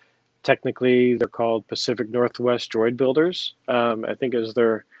 Technically, they're called Pacific Northwest Droid Builders. I think is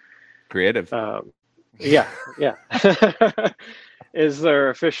their creative. Yeah. Is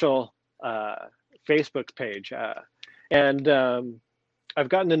their official Facebook page. And I've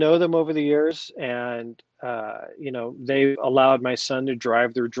gotten to know them over the years, and they've allowed my son to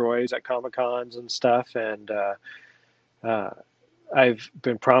drive their droids at Comic-Cons and stuff. And I've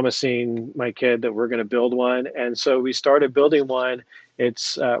been promising my kid that we're going to build one, and so we started building one.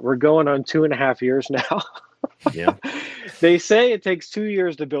 It's we're going on 2.5 years now. Yeah. They say it takes 2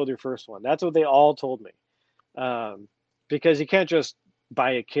 years to build your first one. That's what they all told me, because you can't just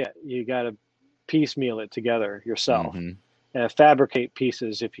buy a kit. You got to piecemeal it together yourself and fabricate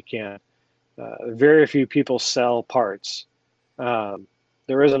pieces if you can. Very few people sell parts.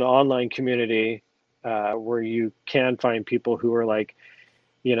 There is an online community where you can find people who are like,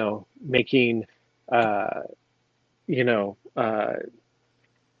 making,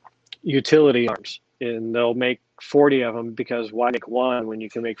 utility arms, and they'll make 40 of them because why make one when you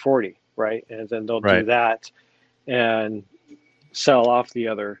can make 40, right? And then they'll do that and sell off the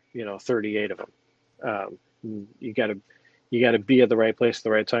other, 38 of them. You got to be at the right place at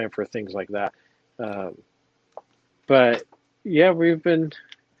the right time for things like that. But yeah,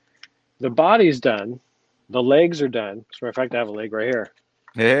 the body's done, the legs are done. As a matter of fact, I have a leg right here.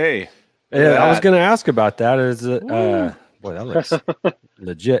 Hey, I was going to ask about that. Boy, that looks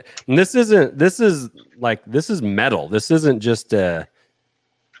legit. And this is metal. This isn't just a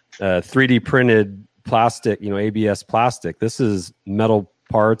 3D printed plastic, ABS plastic. This is metal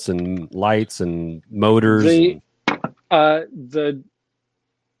parts and lights and motors. The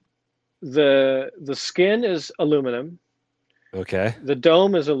skin is aluminum. Okay. The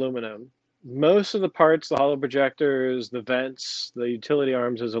dome is aluminum. Most of the parts, the hollow projectors, the vents, the utility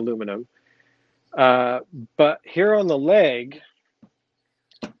arms is aluminum. But here on the leg,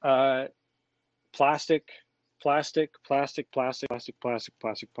 plastic. But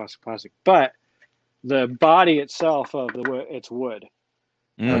the body itself of it's wood.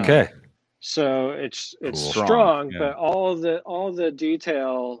 Okay. So it's cool. strong, but all the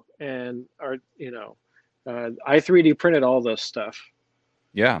detail and art, I 3D printed all this stuff.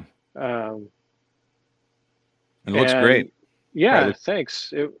 Yeah. Um, It looks great. Yeah, Right.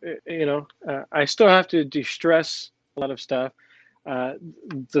 thanks. I still have to de-stress a lot of stuff.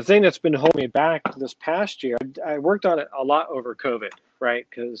 The thing that's been holding me back this past year, I worked on it a lot over COVID, right?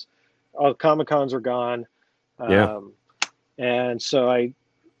 Because all the Comic Cons were gone. Yeah. And so I've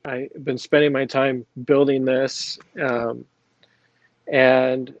been spending my time building this.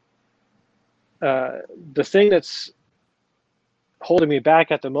 And the thing that's holding me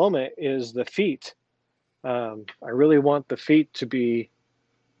back at the moment is the feet. I really want the feet to be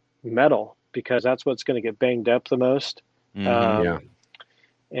metal because that's what's going to get banged up the most. Yeah.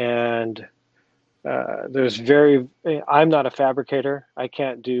 And I'm not a fabricator. I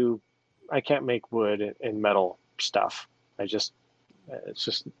can't make wood and metal stuff. It's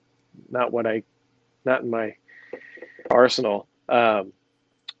just not in my arsenal.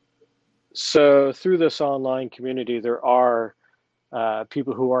 So through this online community, there are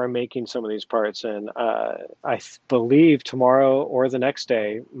people who are making some of these parts, and I believe tomorrow or the next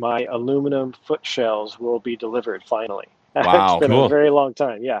day, my aluminum foot shells will be delivered finally. Wow, It's been cool. a very long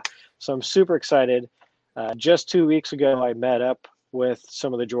time. Yeah, so I'm super excited. Just 2 weeks ago, I met up with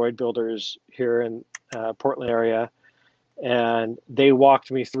some of the droid builders here in Portland area, and they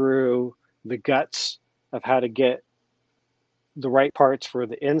walked me through the guts of how to get the right parts for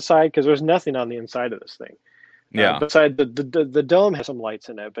the inside, because there's nothing on the inside of this thing. Yeah. Beside the dome has some lights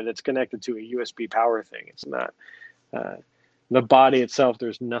in it, but it's connected to a USB power thing. It's not the body itself.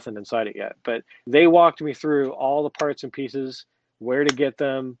 There's nothing inside it yet. But they walked me through all the parts and pieces, where to get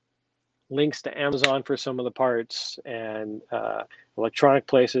them, links to Amazon for some of the parts, and electronic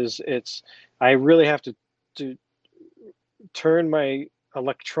places. I really have to turn my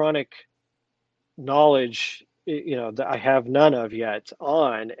electronic knowledge, that I have none of yet,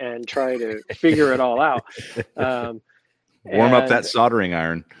 on and try to figure it all out. Warm up that soldering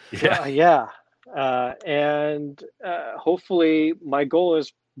iron. Yeah. And hopefully my goal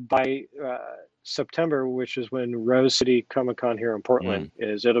is by September, which is when Rose City Comic Con here in Portland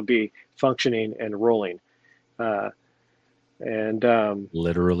is, it'll be functioning and rolling.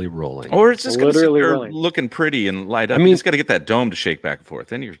 Literally rolling. Or it's just Literally gonna rolling. looking pretty and light up. I mean, you just got to get that dome to shake back and forth.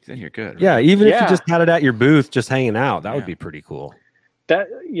 Then you're good. Right? Yeah, even if you Yeah. just had it at your booth, just hanging out, that would be pretty cool.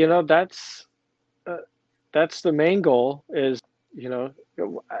 That's the main goal. Is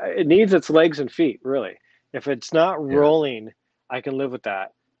it needs its legs and feet, really. If it's not rolling, I can live with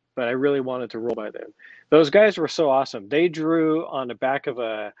that. But I really want it to roll by then. Those guys were so awesome. They drew on the back of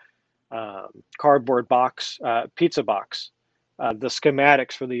a cardboard box, pizza box, the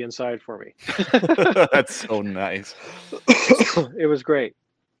schematics for the inside for me. That's so nice. It was great.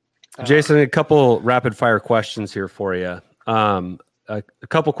 Jason, a couple rapid fire questions here for you. A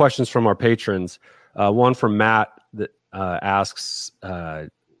couple questions from our patrons. One from Matt that asks,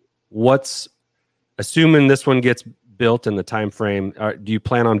 assuming this one gets built in the time frame, do you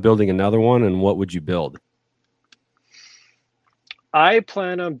plan on building another one, and what would you build? I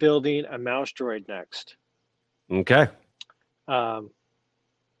plan on building a mouse droid next. Okay. And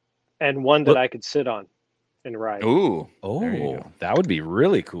one that I could sit on and ride. Ooh. Oh, that would be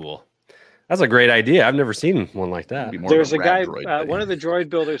really cool. That's a great idea. I've never seen one like that. There's a guy, one of the droid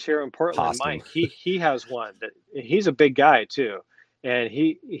builders here in Portland, Mike. He has one that he's a big guy too, and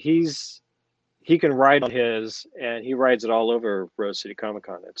he can ride on his, and he rides it all over Rose City Comic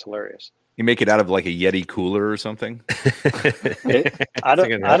Con. It's hilarious. You make it out of like a Yeti cooler or something? I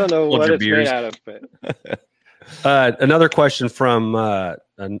don't know what it's made out of, but another question from a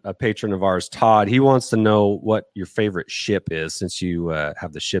patron of ours, Todd. He wants to know what your favorite ship is, since you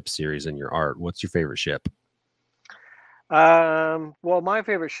have the ship series in your art. What's your favorite ship? Well, my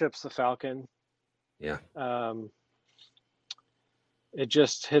favorite ship's the Falcon. Yeah. It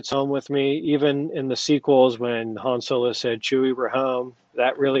just hits home with me. Even in the sequels, when Han Solo said, "Chewie, we're home,"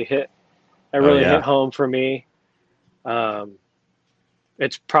 that really hit. Hit home for me.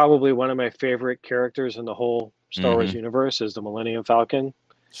 It's probably one of my favorite characters in the whole Star Wars universe is the Millennium Falcon.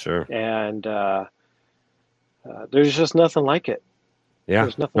 Sure. And there's just nothing like it. Yeah.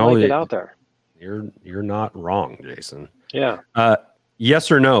 There's nothing like it out there. You're not wrong, Jason. Yeah.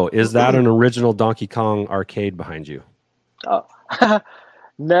 Yes or no? Is that an original Donkey Kong arcade behind you?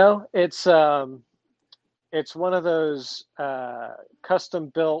 No, it's one of those custom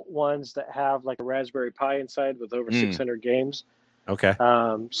built ones that have like a Raspberry Pi inside with over 600 games. Okay.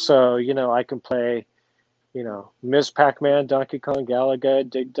 So, I can play, Ms. Pac-Man, Donkey Kong, Galaga,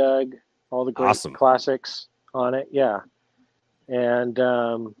 Dig Dug, all the great classics on it. Yeah. And,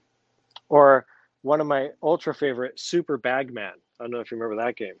 or one of my ultra favorite, Super Bagman. I don't know if you remember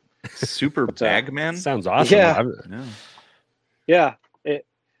that game. Super Bagman. Sounds awesome. Yeah.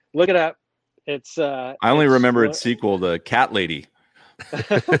 Look it up. It's I only remember its sequel, the Cat Lady.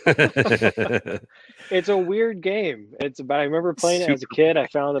 It's a weird game. But I remember playing it as a kid. I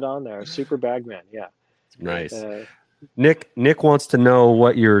found it on there. Super Bagman. Yeah. Nice. Nick wants to know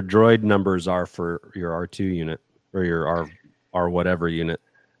what your droid numbers are for your R2 unit or your R whatever unit.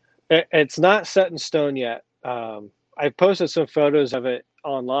 It's not set in stone yet. I posted some photos of it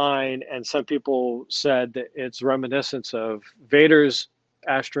online, and some people said that it's reminiscent of Vader's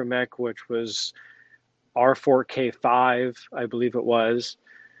astromech, which was R4K5, I believe it was.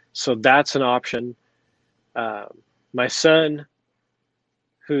 So that's an option. My son,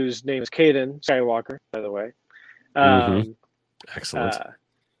 whose name is Caden Skywalker, by the way. Excellent.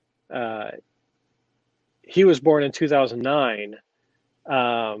 He was born in 2009.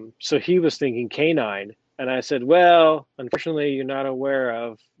 So he was thinking K9. And I said, well, unfortunately, you're not aware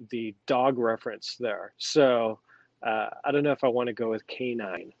of the dog reference there. So I don't know if I want to go with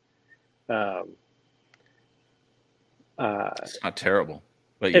K9. It's not terrible.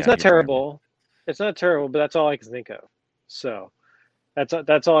 But it's not terrible. It's not terrible, but that's all I can think of. So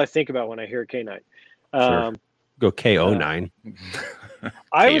that's all I think about when I hear K9. Sure. Go K09.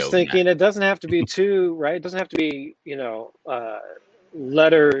 I was thinking it doesn't have to be two, right? It doesn't have to be,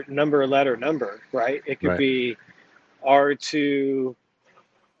 letter, number, right? It could be R2,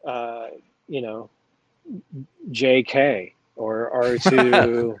 JK or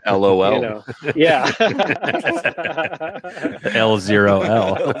R2 LOL. Yeah.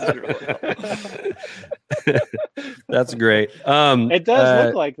 L0L. That's great. It does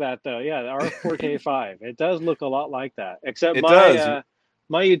look like that though. Yeah, the R4K5. It does look a lot like that. Except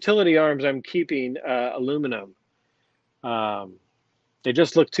my utility arms I'm keeping aluminum. They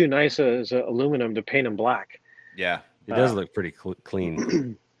just look too nice as aluminum to paint them black. Yeah. It does look pretty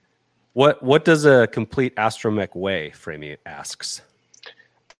clean. What does a complete astromech weigh? Framey asks.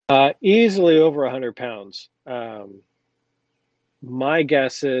 Easily over 100 pounds. My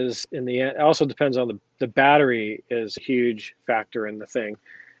guess is in the end, it also depends on the battery is a huge factor in the thing,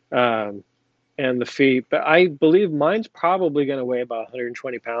 and the feet. But I believe mine's probably going to weigh about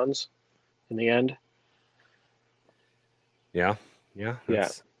 120 pounds in the end. Yeah.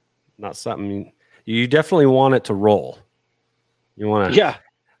 That's not something you definitely want it to roll. You want to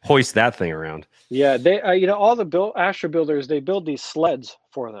hoist that thing around. Yeah, they all the Astro builders, they build these sleds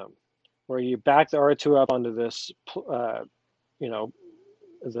for them, where you back the R2 up onto this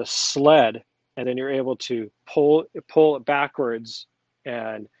the sled, and then you're able to pull it backwards,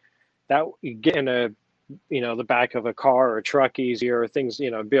 and that you get in the back of a car or a truck easier, or things, be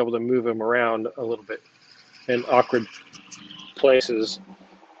able to move them around a little bit in awkward places,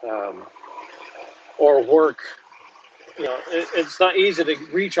 or work. It's not easy to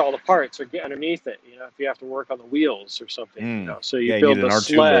reach all the parts or get underneath it. If you have to work on the wheels or something. So you build the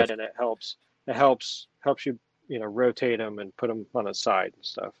sled, and it helps you, rotate them and put them on its side and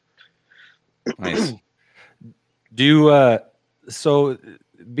stuff. Nice. So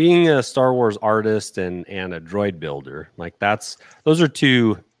being a Star Wars artist and a droid builder, like those are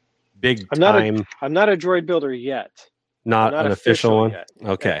two big time. I'm not a droid builder yet. Not an official one yet.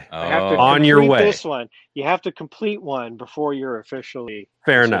 Okay. I have to on your way. This one, you have to complete one before you're officially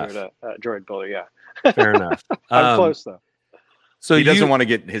fair enough. A droid builder. Yeah. Fair enough. I'm close though. So he doesn't want to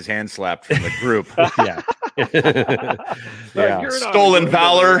get his hand slapped from the group. Yeah. Stolen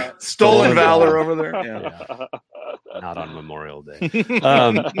valor over there. Yeah. Not on Memorial Day.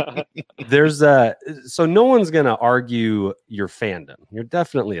 So no one's going to argue your fandom. You're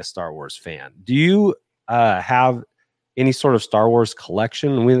definitely a Star Wars fan. Do you have any sort of Star Wars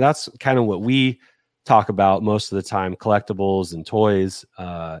collection? I mean, that's kind of what we talk about most of the time: collectibles and toys,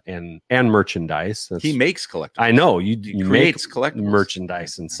 and merchandise. He makes collectibles. I know you creates collectible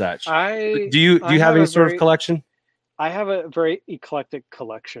merchandise and such. Do you have any sort of collection? I have a very eclectic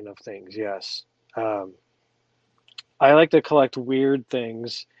collection of things. Yes, I like to collect weird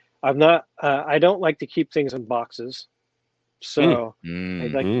things. I don't like to keep things in boxes, so I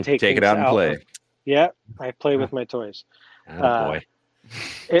like to take it out and play. Yeah, I play with my toys. Boy.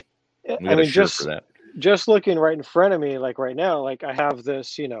 Just looking right in front of me, like right now, like I have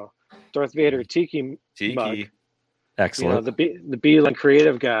this, Darth Vader tiki mug. Excellent. The Beeline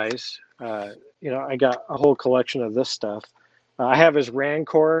Creative guys. I got a whole collection of this stuff. I have his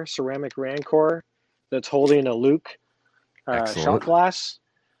Rancor, ceramic Rancor, that's holding a Luke shot glass.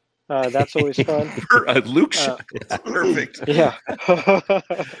 That's always fun. A Luke shot. That's perfect. Yeah.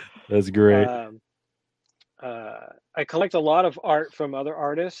 That's great. I collect a lot of art from other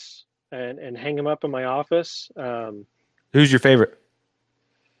artists and hang them up in my office. Who's your favorite?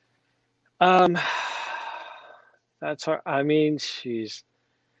 Um, that's hard. I mean, she's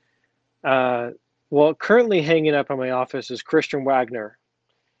well, currently hanging up on my office is Christian Wagner.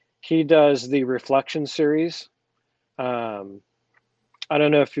 He does the Reflection series. Um, I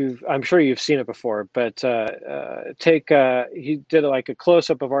don't know if I'm sure you've seen it before, but he did like a close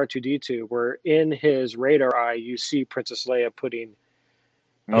up of R2D2 where in his radar eye you see Princess Leia putting,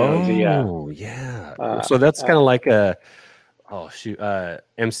 yeah. So that's kind of like MC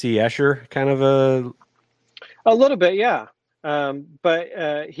Escher kind of a little bit, yeah.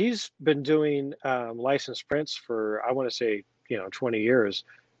 But he's been doing licensed prints for, I want to say, 20 years.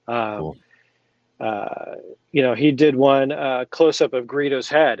 cool. He did one close up of Greedo's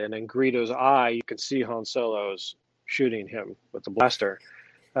head, and in Greedo's eye, you can see Han Solo's shooting him with the blaster.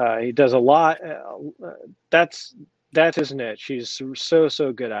 He does a lot. That's his niche. He's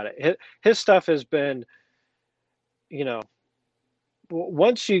so good at it. His stuff has been,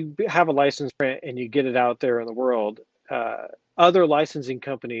 once you have a license print and you get it out there in the world, other licensing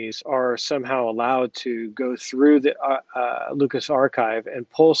companies are somehow allowed to go through the Lucas archive and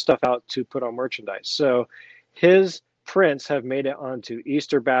pull stuff out to put on merchandise. So his prints have made it onto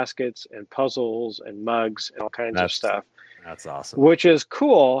Easter baskets and puzzles and mugs and all kinds of stuff. That's awesome. Which is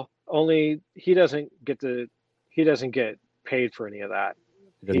cool. Only he doesn't get paid for any of that.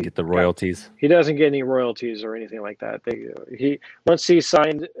 He doesn't get the royalties. He doesn't get any royalties or anything like that. Once he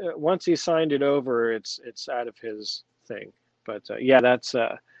signed it over, it's out of his thing. But that's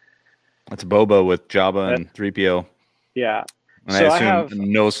Boba with Jabba and 3PO. Yeah. And so I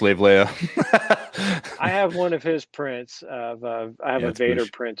assume no Slave Leia. I have one of his prints of I have a Vader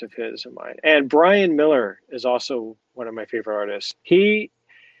print of his in mine. And Brian Miller is also one of my favorite artists. I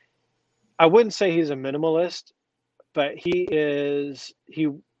wouldn't say he's a minimalist, but he does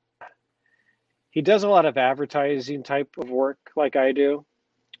a lot of advertising type of work like I do.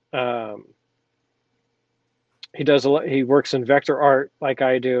 He works in vector art like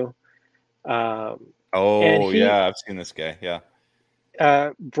I do. I've seen this guy. Yeah.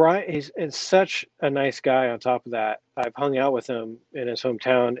 Brian, he's such a nice guy. On top of that, I've hung out with him in his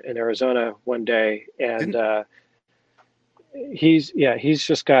hometown in Arizona one day, and he's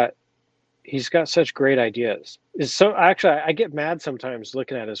got such great ideas. So actually, I get mad sometimes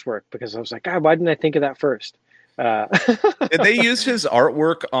looking at his work because I was like, God, why didn't I think of that first? Did they use his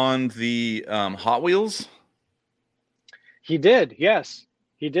artwork on the Hot Wheels? He did, yes.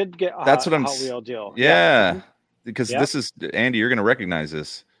 He did get a Hot Wheel deal. Yeah. Because this is, Andy, you're going to recognize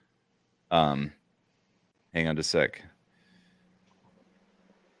this. Hang on just a sec.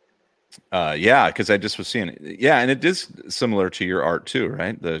 Because I just was seeing it. Yeah, and it is similar to your art too,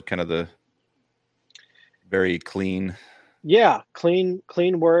 right? The kind of the very clean. Yeah, clean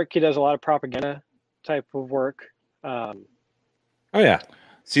work. He does a lot of propaganda type of work. Oh yeah.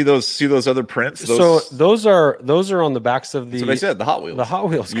 See those other prints? So those are on the backs of the. That's what I said, the Hot Wheels. The Hot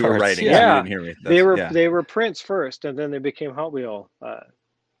Wheels. You were writing. Yeah, you didn't hear me. They were prints first, and then they became Hot Wheel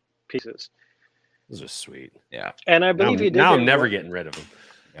pieces. Those are sweet. Yeah. And I believe he did. Now I'm never getting rid of them.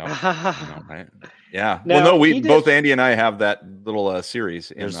 Right? Yeah. Now, both Andy and I have that little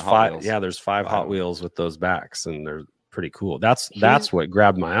series in the Hot Wheels. Yeah, there's 5 Hot Wheels with those backs, and they're pretty cool. That's what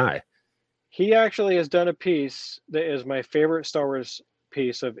grabbed my eye. He actually has done a piece that is my favorite Star Wars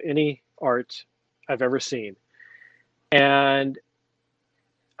piece of any art I've ever seen, and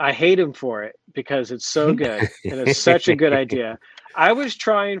I hate him for it because it's so good and it's such a good idea. I was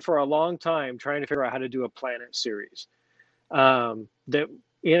trying for a long time to figure out how to do a planet series that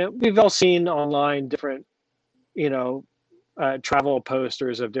we've all seen online, different travel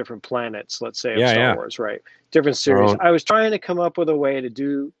posters of different planets, let's say, of Star Wars, right? Different series. I was trying to come up with a way to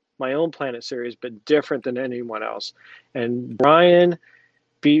do my own planet series, but different than anyone else. And Brian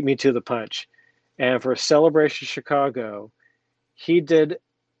beat me to the punch. And for Celebration Chicago, he did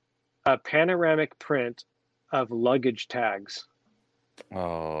a panoramic print of luggage tags.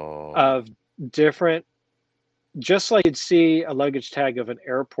 Of different, just like you'd see a luggage tag of an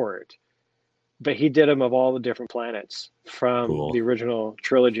airport, but he did them of all the different planets from the original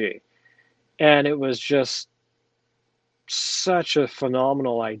trilogy. And it was just such a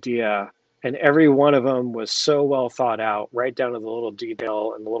phenomenal idea, and every one of them was so well thought out, right down to the little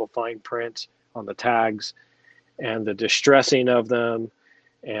detail and the little fine print on the tags and the distressing of them.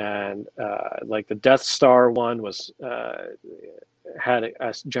 And like the Death Star one was had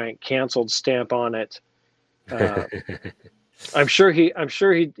a giant canceled stamp on it. I'm sure he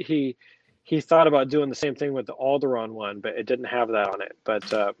thought about doing the same thing with the Alderaan one, but it didn't have that on it.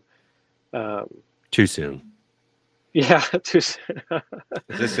 But too soon. Yeah, too soon.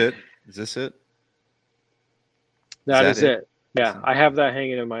 Is this it? That is it. Yeah, So, I have that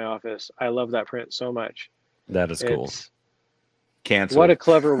hanging in my office. I love that print so much. That is cool. It's canceled. what a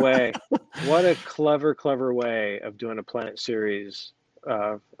clever way. What a clever way of doing a Planet series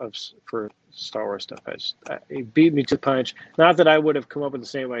for Star Wars stuff. It beat me to the punch. Not that I would have come up with the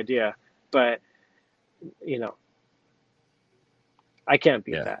same idea, but you know, I can't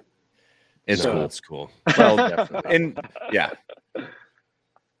beat that. It's So- cool. It's cool. Well, definitely. And yeah,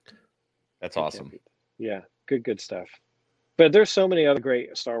 that's awesome. Yeah, good stuff. But there's so many other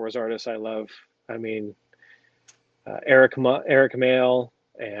great Star Wars artists I love. I mean, Eric Mail,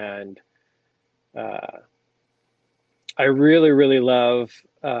 and I really love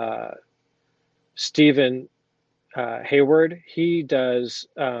Stephen Hayward. He does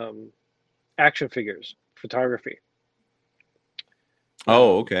action figures photography.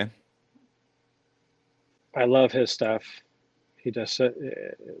 Oh, okay. I love his stuff. He does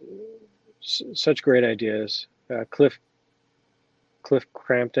such great ideas. Cliff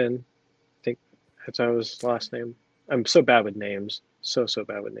Crampton, I think that's his last name. I'm so bad with names. So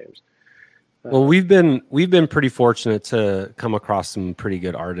bad with names. Well, we've been pretty fortunate to come across some pretty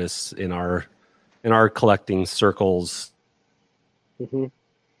good artists in our collecting circles. Mm-hmm.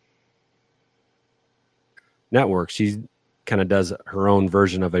 Network. She kind of does her own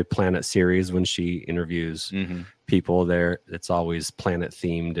version of a Planet series when she interviews people there. It's always Planet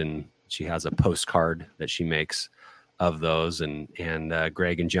themed, and she has a postcard that she makes of those. And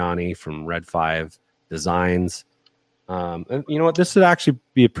Greg and Johnny from Red 5 Designs. And you know what? This would actually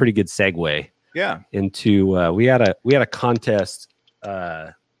be a pretty good segue. Yeah. Into we had a contest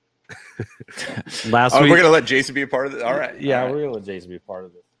last week. We're gonna let Jason be a part of it. All right. Yeah, All right. we're gonna let Jason be a part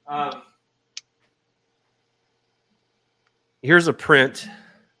of this. Here's a print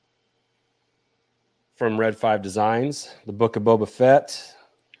from Red 5 Designs, the Book of Boba Fett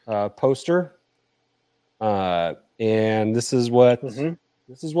poster, and this is what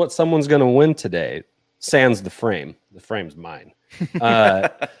someone's going to win today. Sans the frame. The frame's mine.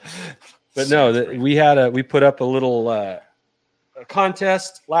 But no, we put up a little a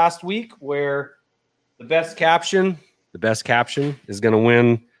contest last week where the best caption is going to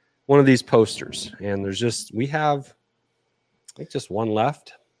win one of these posters, and we have. I think just one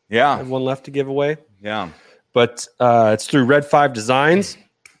left. Yeah. I have one left to give away. Yeah. But it's through Red 5 Designs.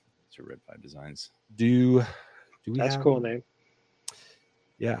 It's a Red 5 Designs. Do we That's a cool name.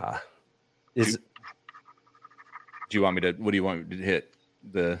 Yeah. Do you want me to, what do you want me to hit?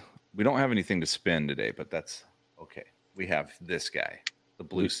 We don't have anything to spin today, but that's okay. We have this guy, the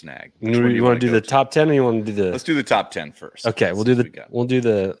blue snag. You want to do the top 10 or you want to do the Let's do the top 10 first. Okay, we'll do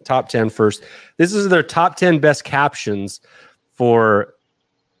the top 10 first. This is their top 10 best captions for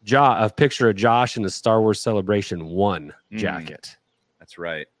a picture of Josh in the Star Wars Celebration 1 jacket. That's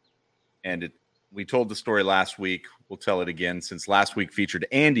right. And we told the story last week. We'll tell it again since last week featured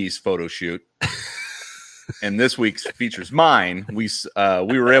Andy's photo shoot. And this week's features mine. We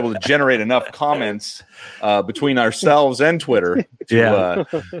were able to generate enough comments between ourselves and Twitter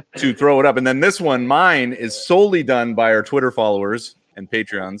to throw it up. And then this one, mine, is solely done by our Twitter followers and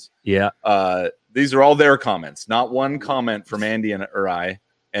Patreons. Yeah. These are all their comments, not one comment from Andy or I.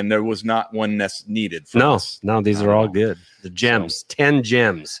 And there was not one needed. No, these are all good. The gems, 10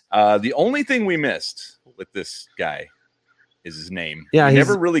 gems. The only thing we missed with this guy is his name. Yeah, he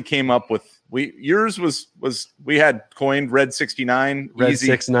never really came up with. Yours was we had coined Red 69, Red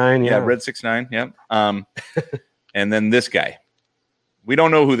 69, yeah, Red 69, yeah. And then this guy, we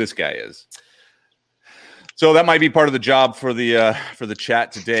don't know who this guy is. So that might be part of the job for the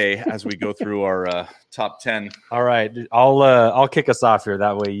chat today as we go through our top 10. All right, I'll kick us off here.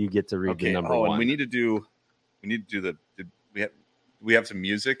 That way you get to read the number one. And we need to do we have some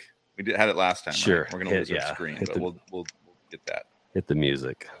music. We had it last time. Sure, right? We're gonna lose our screen, but we'll get that. Hit the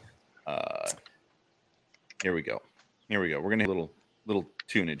music. Here we go. We're gonna hit a little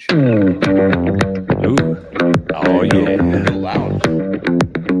tunage. Ooh. Oh yeah. A little loud.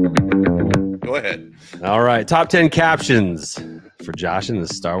 Go ahead. All right. Top 10 captions for Josh in the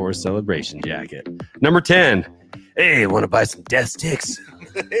Star Wars Celebration jacket. Number 10. Hey, want to buy some death sticks?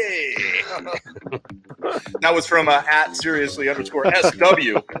 Hey. That was from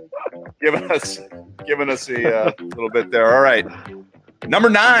 @seriously_SW. Giving us a little bit there. All right.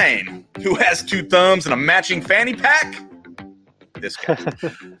 Number 9. Who has 2 thumbs and a matching fanny pack? This guy.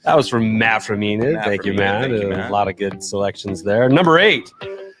 That was from Matt from Enid. Thank you, Matt. A lot of good selections there. Number 8.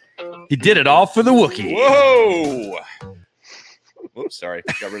 He did it all for the Wookiee. Whoa! Whoops, sorry.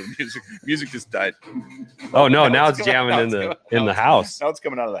 Got rid of the music. Music just died. Oh no! Now it's jamming in the house. Now it's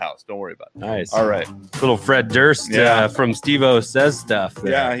coming out of the house. Don't worry about it. Nice. All right. Little Fred Durst from Steve-O Says Stuff.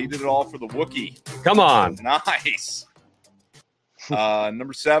 There. Yeah, he did it all for the Wookiee. Come on. Nice.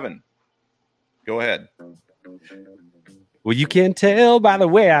 Number 7. Go ahead. Well, you can tell by the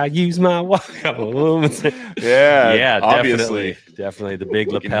way I use my watch. Yeah, obviously. Definitely the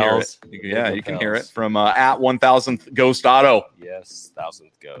big You can hear lapels. it. You can hear it from at 1000th Ghost Auto. Yes,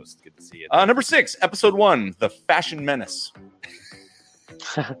 1000th Ghost. Good to see it. Number 6, episode 1, The Fashion Menace.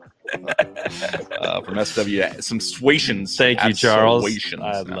 From SW, some Suations. Thank you, Charles. Suations.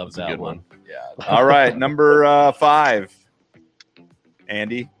 I love that one. Yeah. All right, number 5,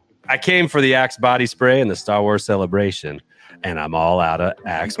 Andy. I came for the Axe body spray and the Star Wars celebration, and I'm all out of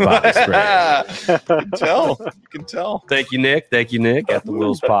Axe body spray. You can tell. Thank you, Nick. At the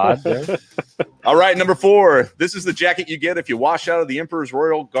Wills Pod. There. All right, number 4. This is the jacket you get if you wash out of the Emperor's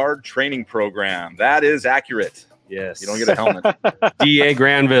Royal Guard training program. That is accurate. Yes. You don't get a helmet. D.A.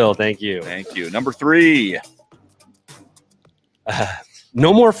 Granville. Thank you. Thank you. Number 3.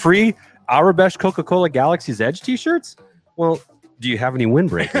 No more free Aurebesh Coca-Cola Galaxy's Edge t-shirts? Well, do you have any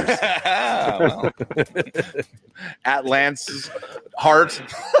windbreakers? At Lance's heart.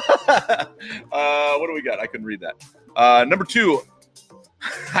 What do we got? I couldn't read that. Number 2.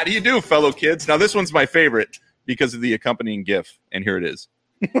 How do you do, fellow kids? Now, this one's my favorite because of the accompanying GIF, and here it is.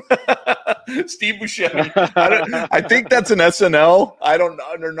 Steve Buscemi. I think that's an SNL. I don't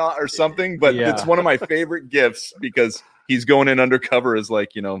know, or something, but it's one of my favorite GIFs because he's going in undercover as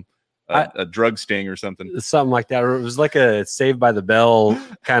like, a drug sting or something. Something like that. Or it was like a Saved by the Bell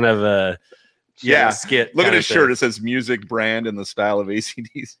kind of a skit. Look at his shirt. It says music brand in the style of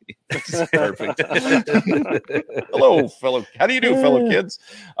AC/DC. That's perfect. Hello, fellow. How do you do, fellow kids?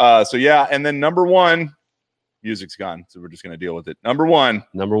 And then number 1, music's gone, so we're just going to deal with it. Number 1.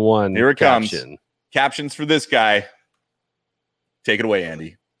 Here it comes. Captions for this guy. Take it away,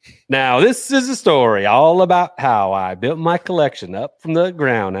 Andy. Now, this is a story all about how I built my collection up from the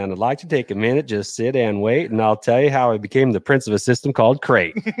ground, and I'd like to take a minute, just sit and wait, and I'll tell you how I became the prince of a system called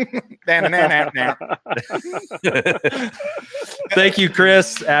Crate. Thank you,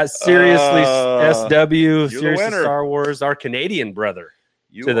 Chris, at Seriously SW, Seriously Star Wars, our Canadian brother,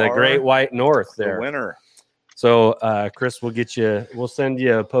 to the Great White North there. The winner. So, Chris, we'll send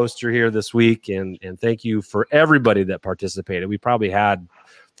you a poster here this week, and thank you for everybody that participated. We probably had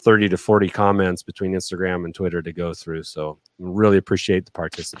 30 to 40 comments between Instagram and Twitter to go through. So really appreciate the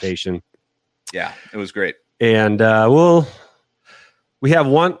participation. Yeah, it was great. And we have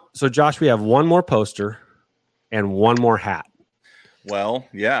one. So Josh, we have one more poster and one more hat. Well,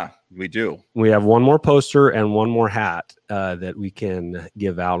 yeah, we do. We have one more poster and one more hat that we can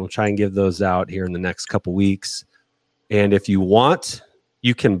give out. We'll try and give those out here in the next couple weeks. And if you want,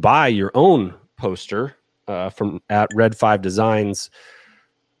 you can buy your own poster from at Red 5 Designs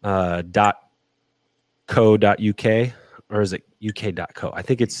 .co.uk, or is it uk.co? I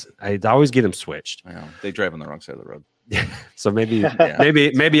think I always get them switched. I know. They drive on the wrong side of the road. So maybe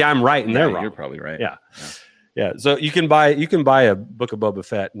I'm right and they're wrong. You're probably right. Yeah. So you can buy a Book of Boba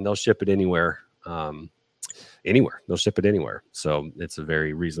Fett and they'll ship it anywhere. They'll ship it anywhere. So it's a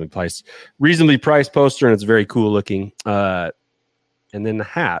very reasonably priced poster, and it's very cool looking. And then the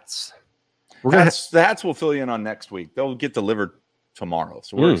hats. The hats will fill you in on next week. They'll get delivered tomorrow,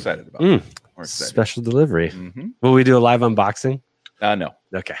 so we're excited about it. We're excited. Special delivery. Will we do a live unboxing? No.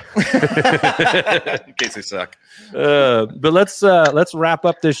 Okay. In case they suck. But let's wrap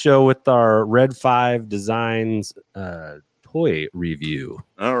up this show with our Red 5 Designs toy review.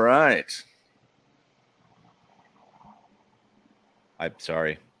 All right. I'm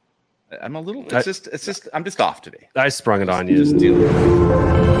sorry. I'm a little. I'm just off today. I sprung it on you. Just deal with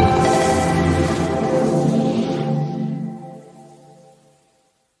it.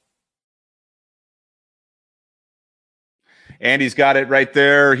 Andy's got it right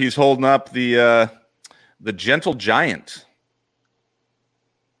there. He's holding up the Gentle Giant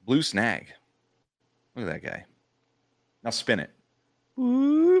blue snag. Look at that guy. Now spin it.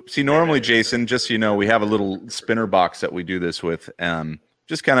 Oops. See, normally, Jason, just so you know, we have a little spinner box that we do this with.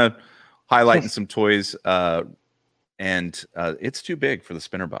 Just kind of highlighting some toys. And it's too big for the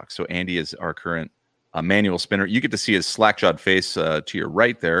spinner box. So Andy is our current manual spinner. You get to see his slack-jawed face to your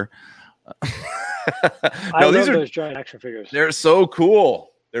right there. I love those giant action figures. They're so cool.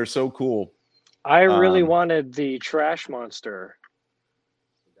 I really wanted the Trash Monster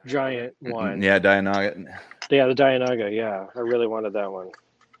giant one. Yeah, Dianaga. Yeah, the Dianaga. Yeah, I really wanted that one.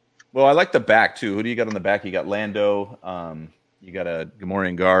 Well, I like the back too. Who do you got on the back? You got Lando. You got a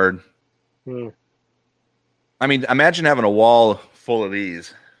Gamorrean guard. I mean, imagine having a wall full of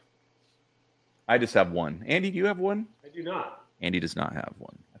these. I just have one. Andy, do you have one? I do not. Andy does not have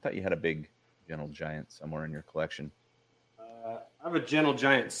one. I thought you had a big Gentle Giant somewhere in your collection. I have a Gentle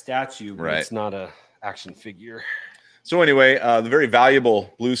Giant statue, but right. It's not a action figure. So anyway, the very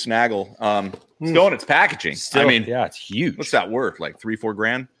valuable blue Snaggle, still in its packaging. Still, I mean, yeah, it's huge. what's that worth? Like $3-4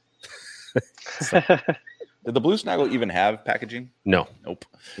 grand? Did the blue Snaggle even have packaging? No. Nope.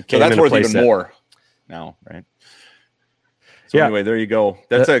 It So came that's in a worth play even set. more now, right? So Yeah. anyway, there you go.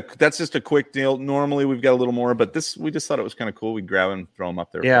 That's just a quick deal. Normally we've got a little more, but this we just thought it was kind of cool. We'd grab and throw them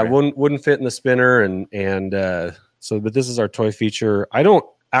up there. Yeah, for you. wouldn't fit in the spinner, and so. But this is our toy feature. I don't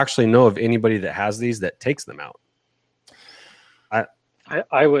actually know of anybody that has these that takes them out.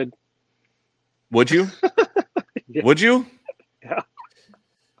 I would. Would you? Yeah. Would you?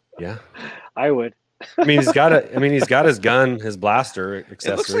 Yeah, I would. I mean he's got his gun, his blaster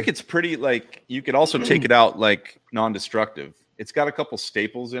accessory. It looks like it's pretty. Like you could also take it out like non-destructive. It's got a couple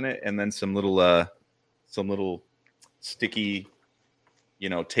staples in it, and then some little sticky,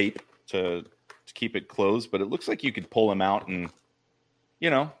 tape to keep it closed. But it looks like you could pull them out and,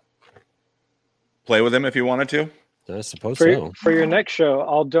 play with them if you wanted to. I suppose For, so. for your next show,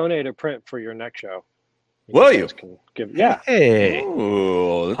 I'll donate a print for your next show. Will you? guys can give, yeah. Hey,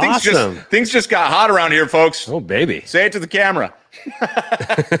 Ooh, Awesome. things just got hot around here, folks. oh baby. Say it to the camera.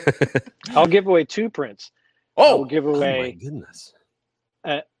 I'll give away 2 prints. I'll Oh, give Oh my away goodness.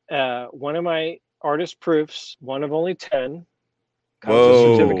 one of my artist proofs, one of only 10. Comes Whoa.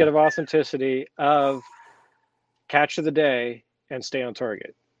 with certificate of authenticity of Catch of the Day and Stay on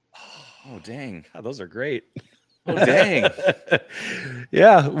Target. oh, dang. God, those are great. Oh, dang.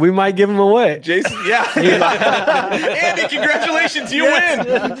 Yeah, we might give them away. Jason, yeah. Andy, congratulations. You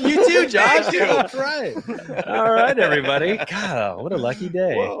win. You too, Josh. Thank you. All right. All right, everybody. God, what a lucky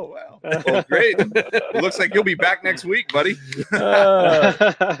day. Whoa, wow. Well, great. It looks like you'll be back next week, buddy.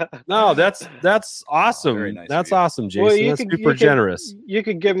 No, that's awesome. Very nice of That's you. awesome, Jason. Well, you That's can- super you can- generous. You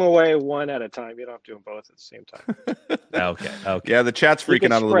can give them away one at a time. You don't have to do them both at the same time. Okay. Yeah, the chat's You freaking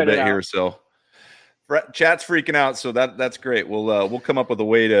can out a little spread it bit here, out. so chat's freaking out, so that's great. We'll come up with a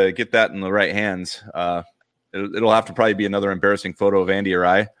way to get that in the right hands. It'll have to probably be another embarrassing photo of Andy or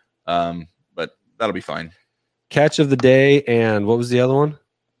I, but that'll be fine. Catch of the day, and what was the other one?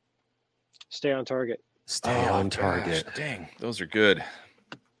 Stay on Target. Stay on target. Gosh, dang, those are good.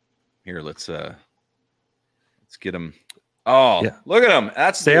 Here, let's get them. Oh, Yeah. look at them.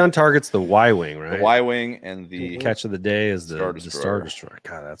 That's Stay on target's the Y wing, the right? Y-wing and the Catch of the day is the Star Star Destroyer. Destroyer.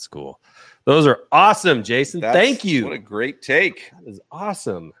 God, that's cool. Those are awesome, Jason. That's- Thank you. What a great take. That is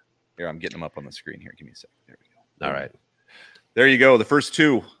awesome. Here, I'm getting them up on the screen here. Give me a second. There we go. All right. There you go. The first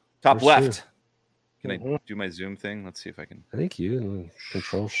 2, top First left. 2. Can I Mhm. do my Zoom thing? Let's see if I can. Thank you.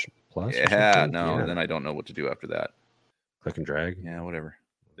 Control plus. or Yeah, something? no, Yeah. then I don't know what to do after that. Click and drag. Yeah, whatever.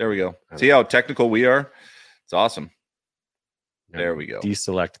 There we go. I See how technical we are? It's awesome. There we go.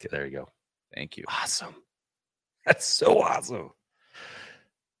 Deselect. There you go. Thank you. Awesome. That's so awesome.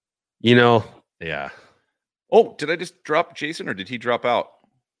 Yeah. Oh, did I just drop Jason or did he drop out?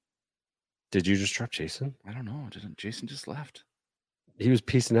 Did you just drop Jason? I don't know. Didn't Jason just left? He was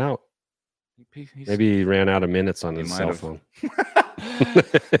piecing out. He's- Maybe he ran out of minutes on He his might cell have. phone.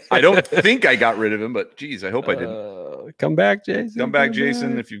 I don't think I got rid of him, but geez, I hope I didn't. Come back, Jason. Come back,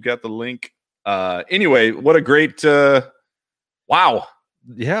 Jason, if you've got the link. Anyway, what a great wow.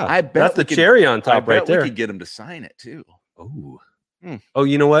 Yeah, I bet that's we the could- cherry on I top right bet we there. could get him to sign it too. Oh, Hmm. oh,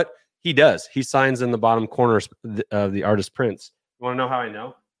 you know what? He does. He signs in the bottom corner of the artist prints. You want to know how I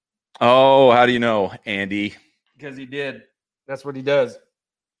know? Oh, how do you know, Andy? Because he did. That's what he does.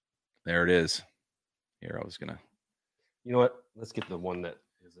 There it is. Here, I was gonna. You know what? Let's get the one that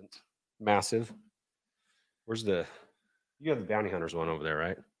isn't massive. Where's the? You have the bounty hunters one over there,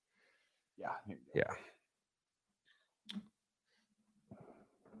 right? Yeah. Yeah.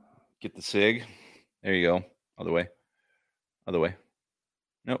 Get the SIG. There you go. Other way. Other way.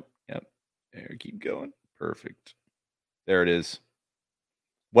 Nope. Yep. There. Keep going. Perfect. There it is.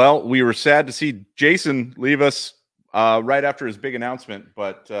 Well, we were sad to see Jason leave us right after his big announcement,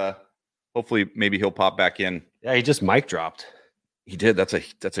 but hopefully maybe he'll pop back in. Yeah, he just mic dropped. He did. That's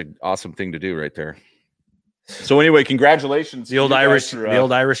an awesome thing to do right there. So anyway, congratulations. The old to you guys Irish, for, the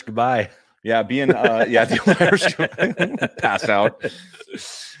old Irish goodbye. yeah, being the old Irish pass out.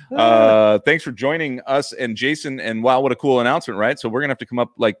 Thanks for joining us and Jason. And wow, what a cool announcement, right? So we're gonna have to come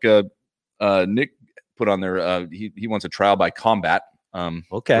up like Nick put on there. He wants a trial by combat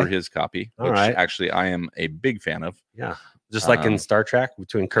Okay. for his copy, All which right. actually I am a big fan of. Yeah. Just like in Star Trek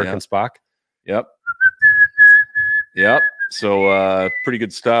between Kirk yeah. and Spock. Yep. Yep. So pretty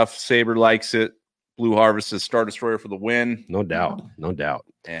good stuff. Saber likes it. Blue Harvest is Star Destroyer for the win. No doubt. No doubt.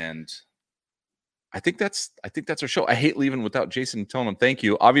 And I think that's our show. I hate leaving without Jason telling him thank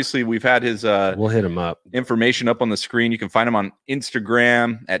you. Obviously, we've had his We'll hit him up. information up on the screen. You can find him on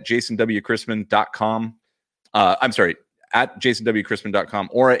Instagram at jasonwchrisman.com. I'm sorry, at jasonwcrispin.com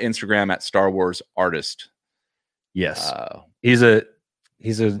or at Instagram at Star Wars Artist. Yes. He's a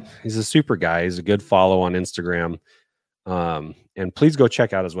super guy. He's a good follow on Instagram. And please go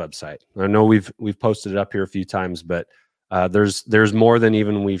check out his website. I know we've posted it up here a few times, but there's more than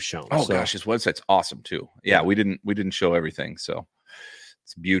even we've shown. Oh gosh, his website's awesome too. Yeah, we didn't show everything, so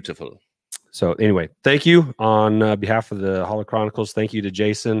it's beautiful. So anyway, thank you on behalf of the Holo Chronicles. Thank you to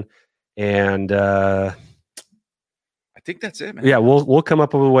Jason, and I think that's it, man. Yeah, we'll come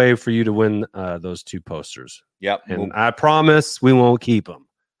up with a way for you to win those 2 posters. Yep, and I promise we won't keep them.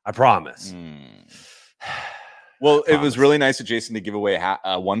 I promise. Well, it was really nice of Jason to give away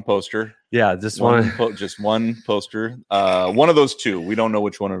one poster. Yeah, just one poster. One of those 2. We don't know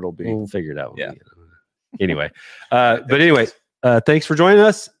which one it'll be. We'll figure it out. Yeah. Anyway, thanks for joining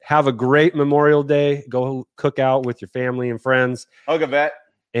us. Have a great Memorial Day. Go cook out with your family and friends. Hug a vet.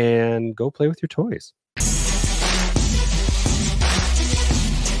 And go play with your toys.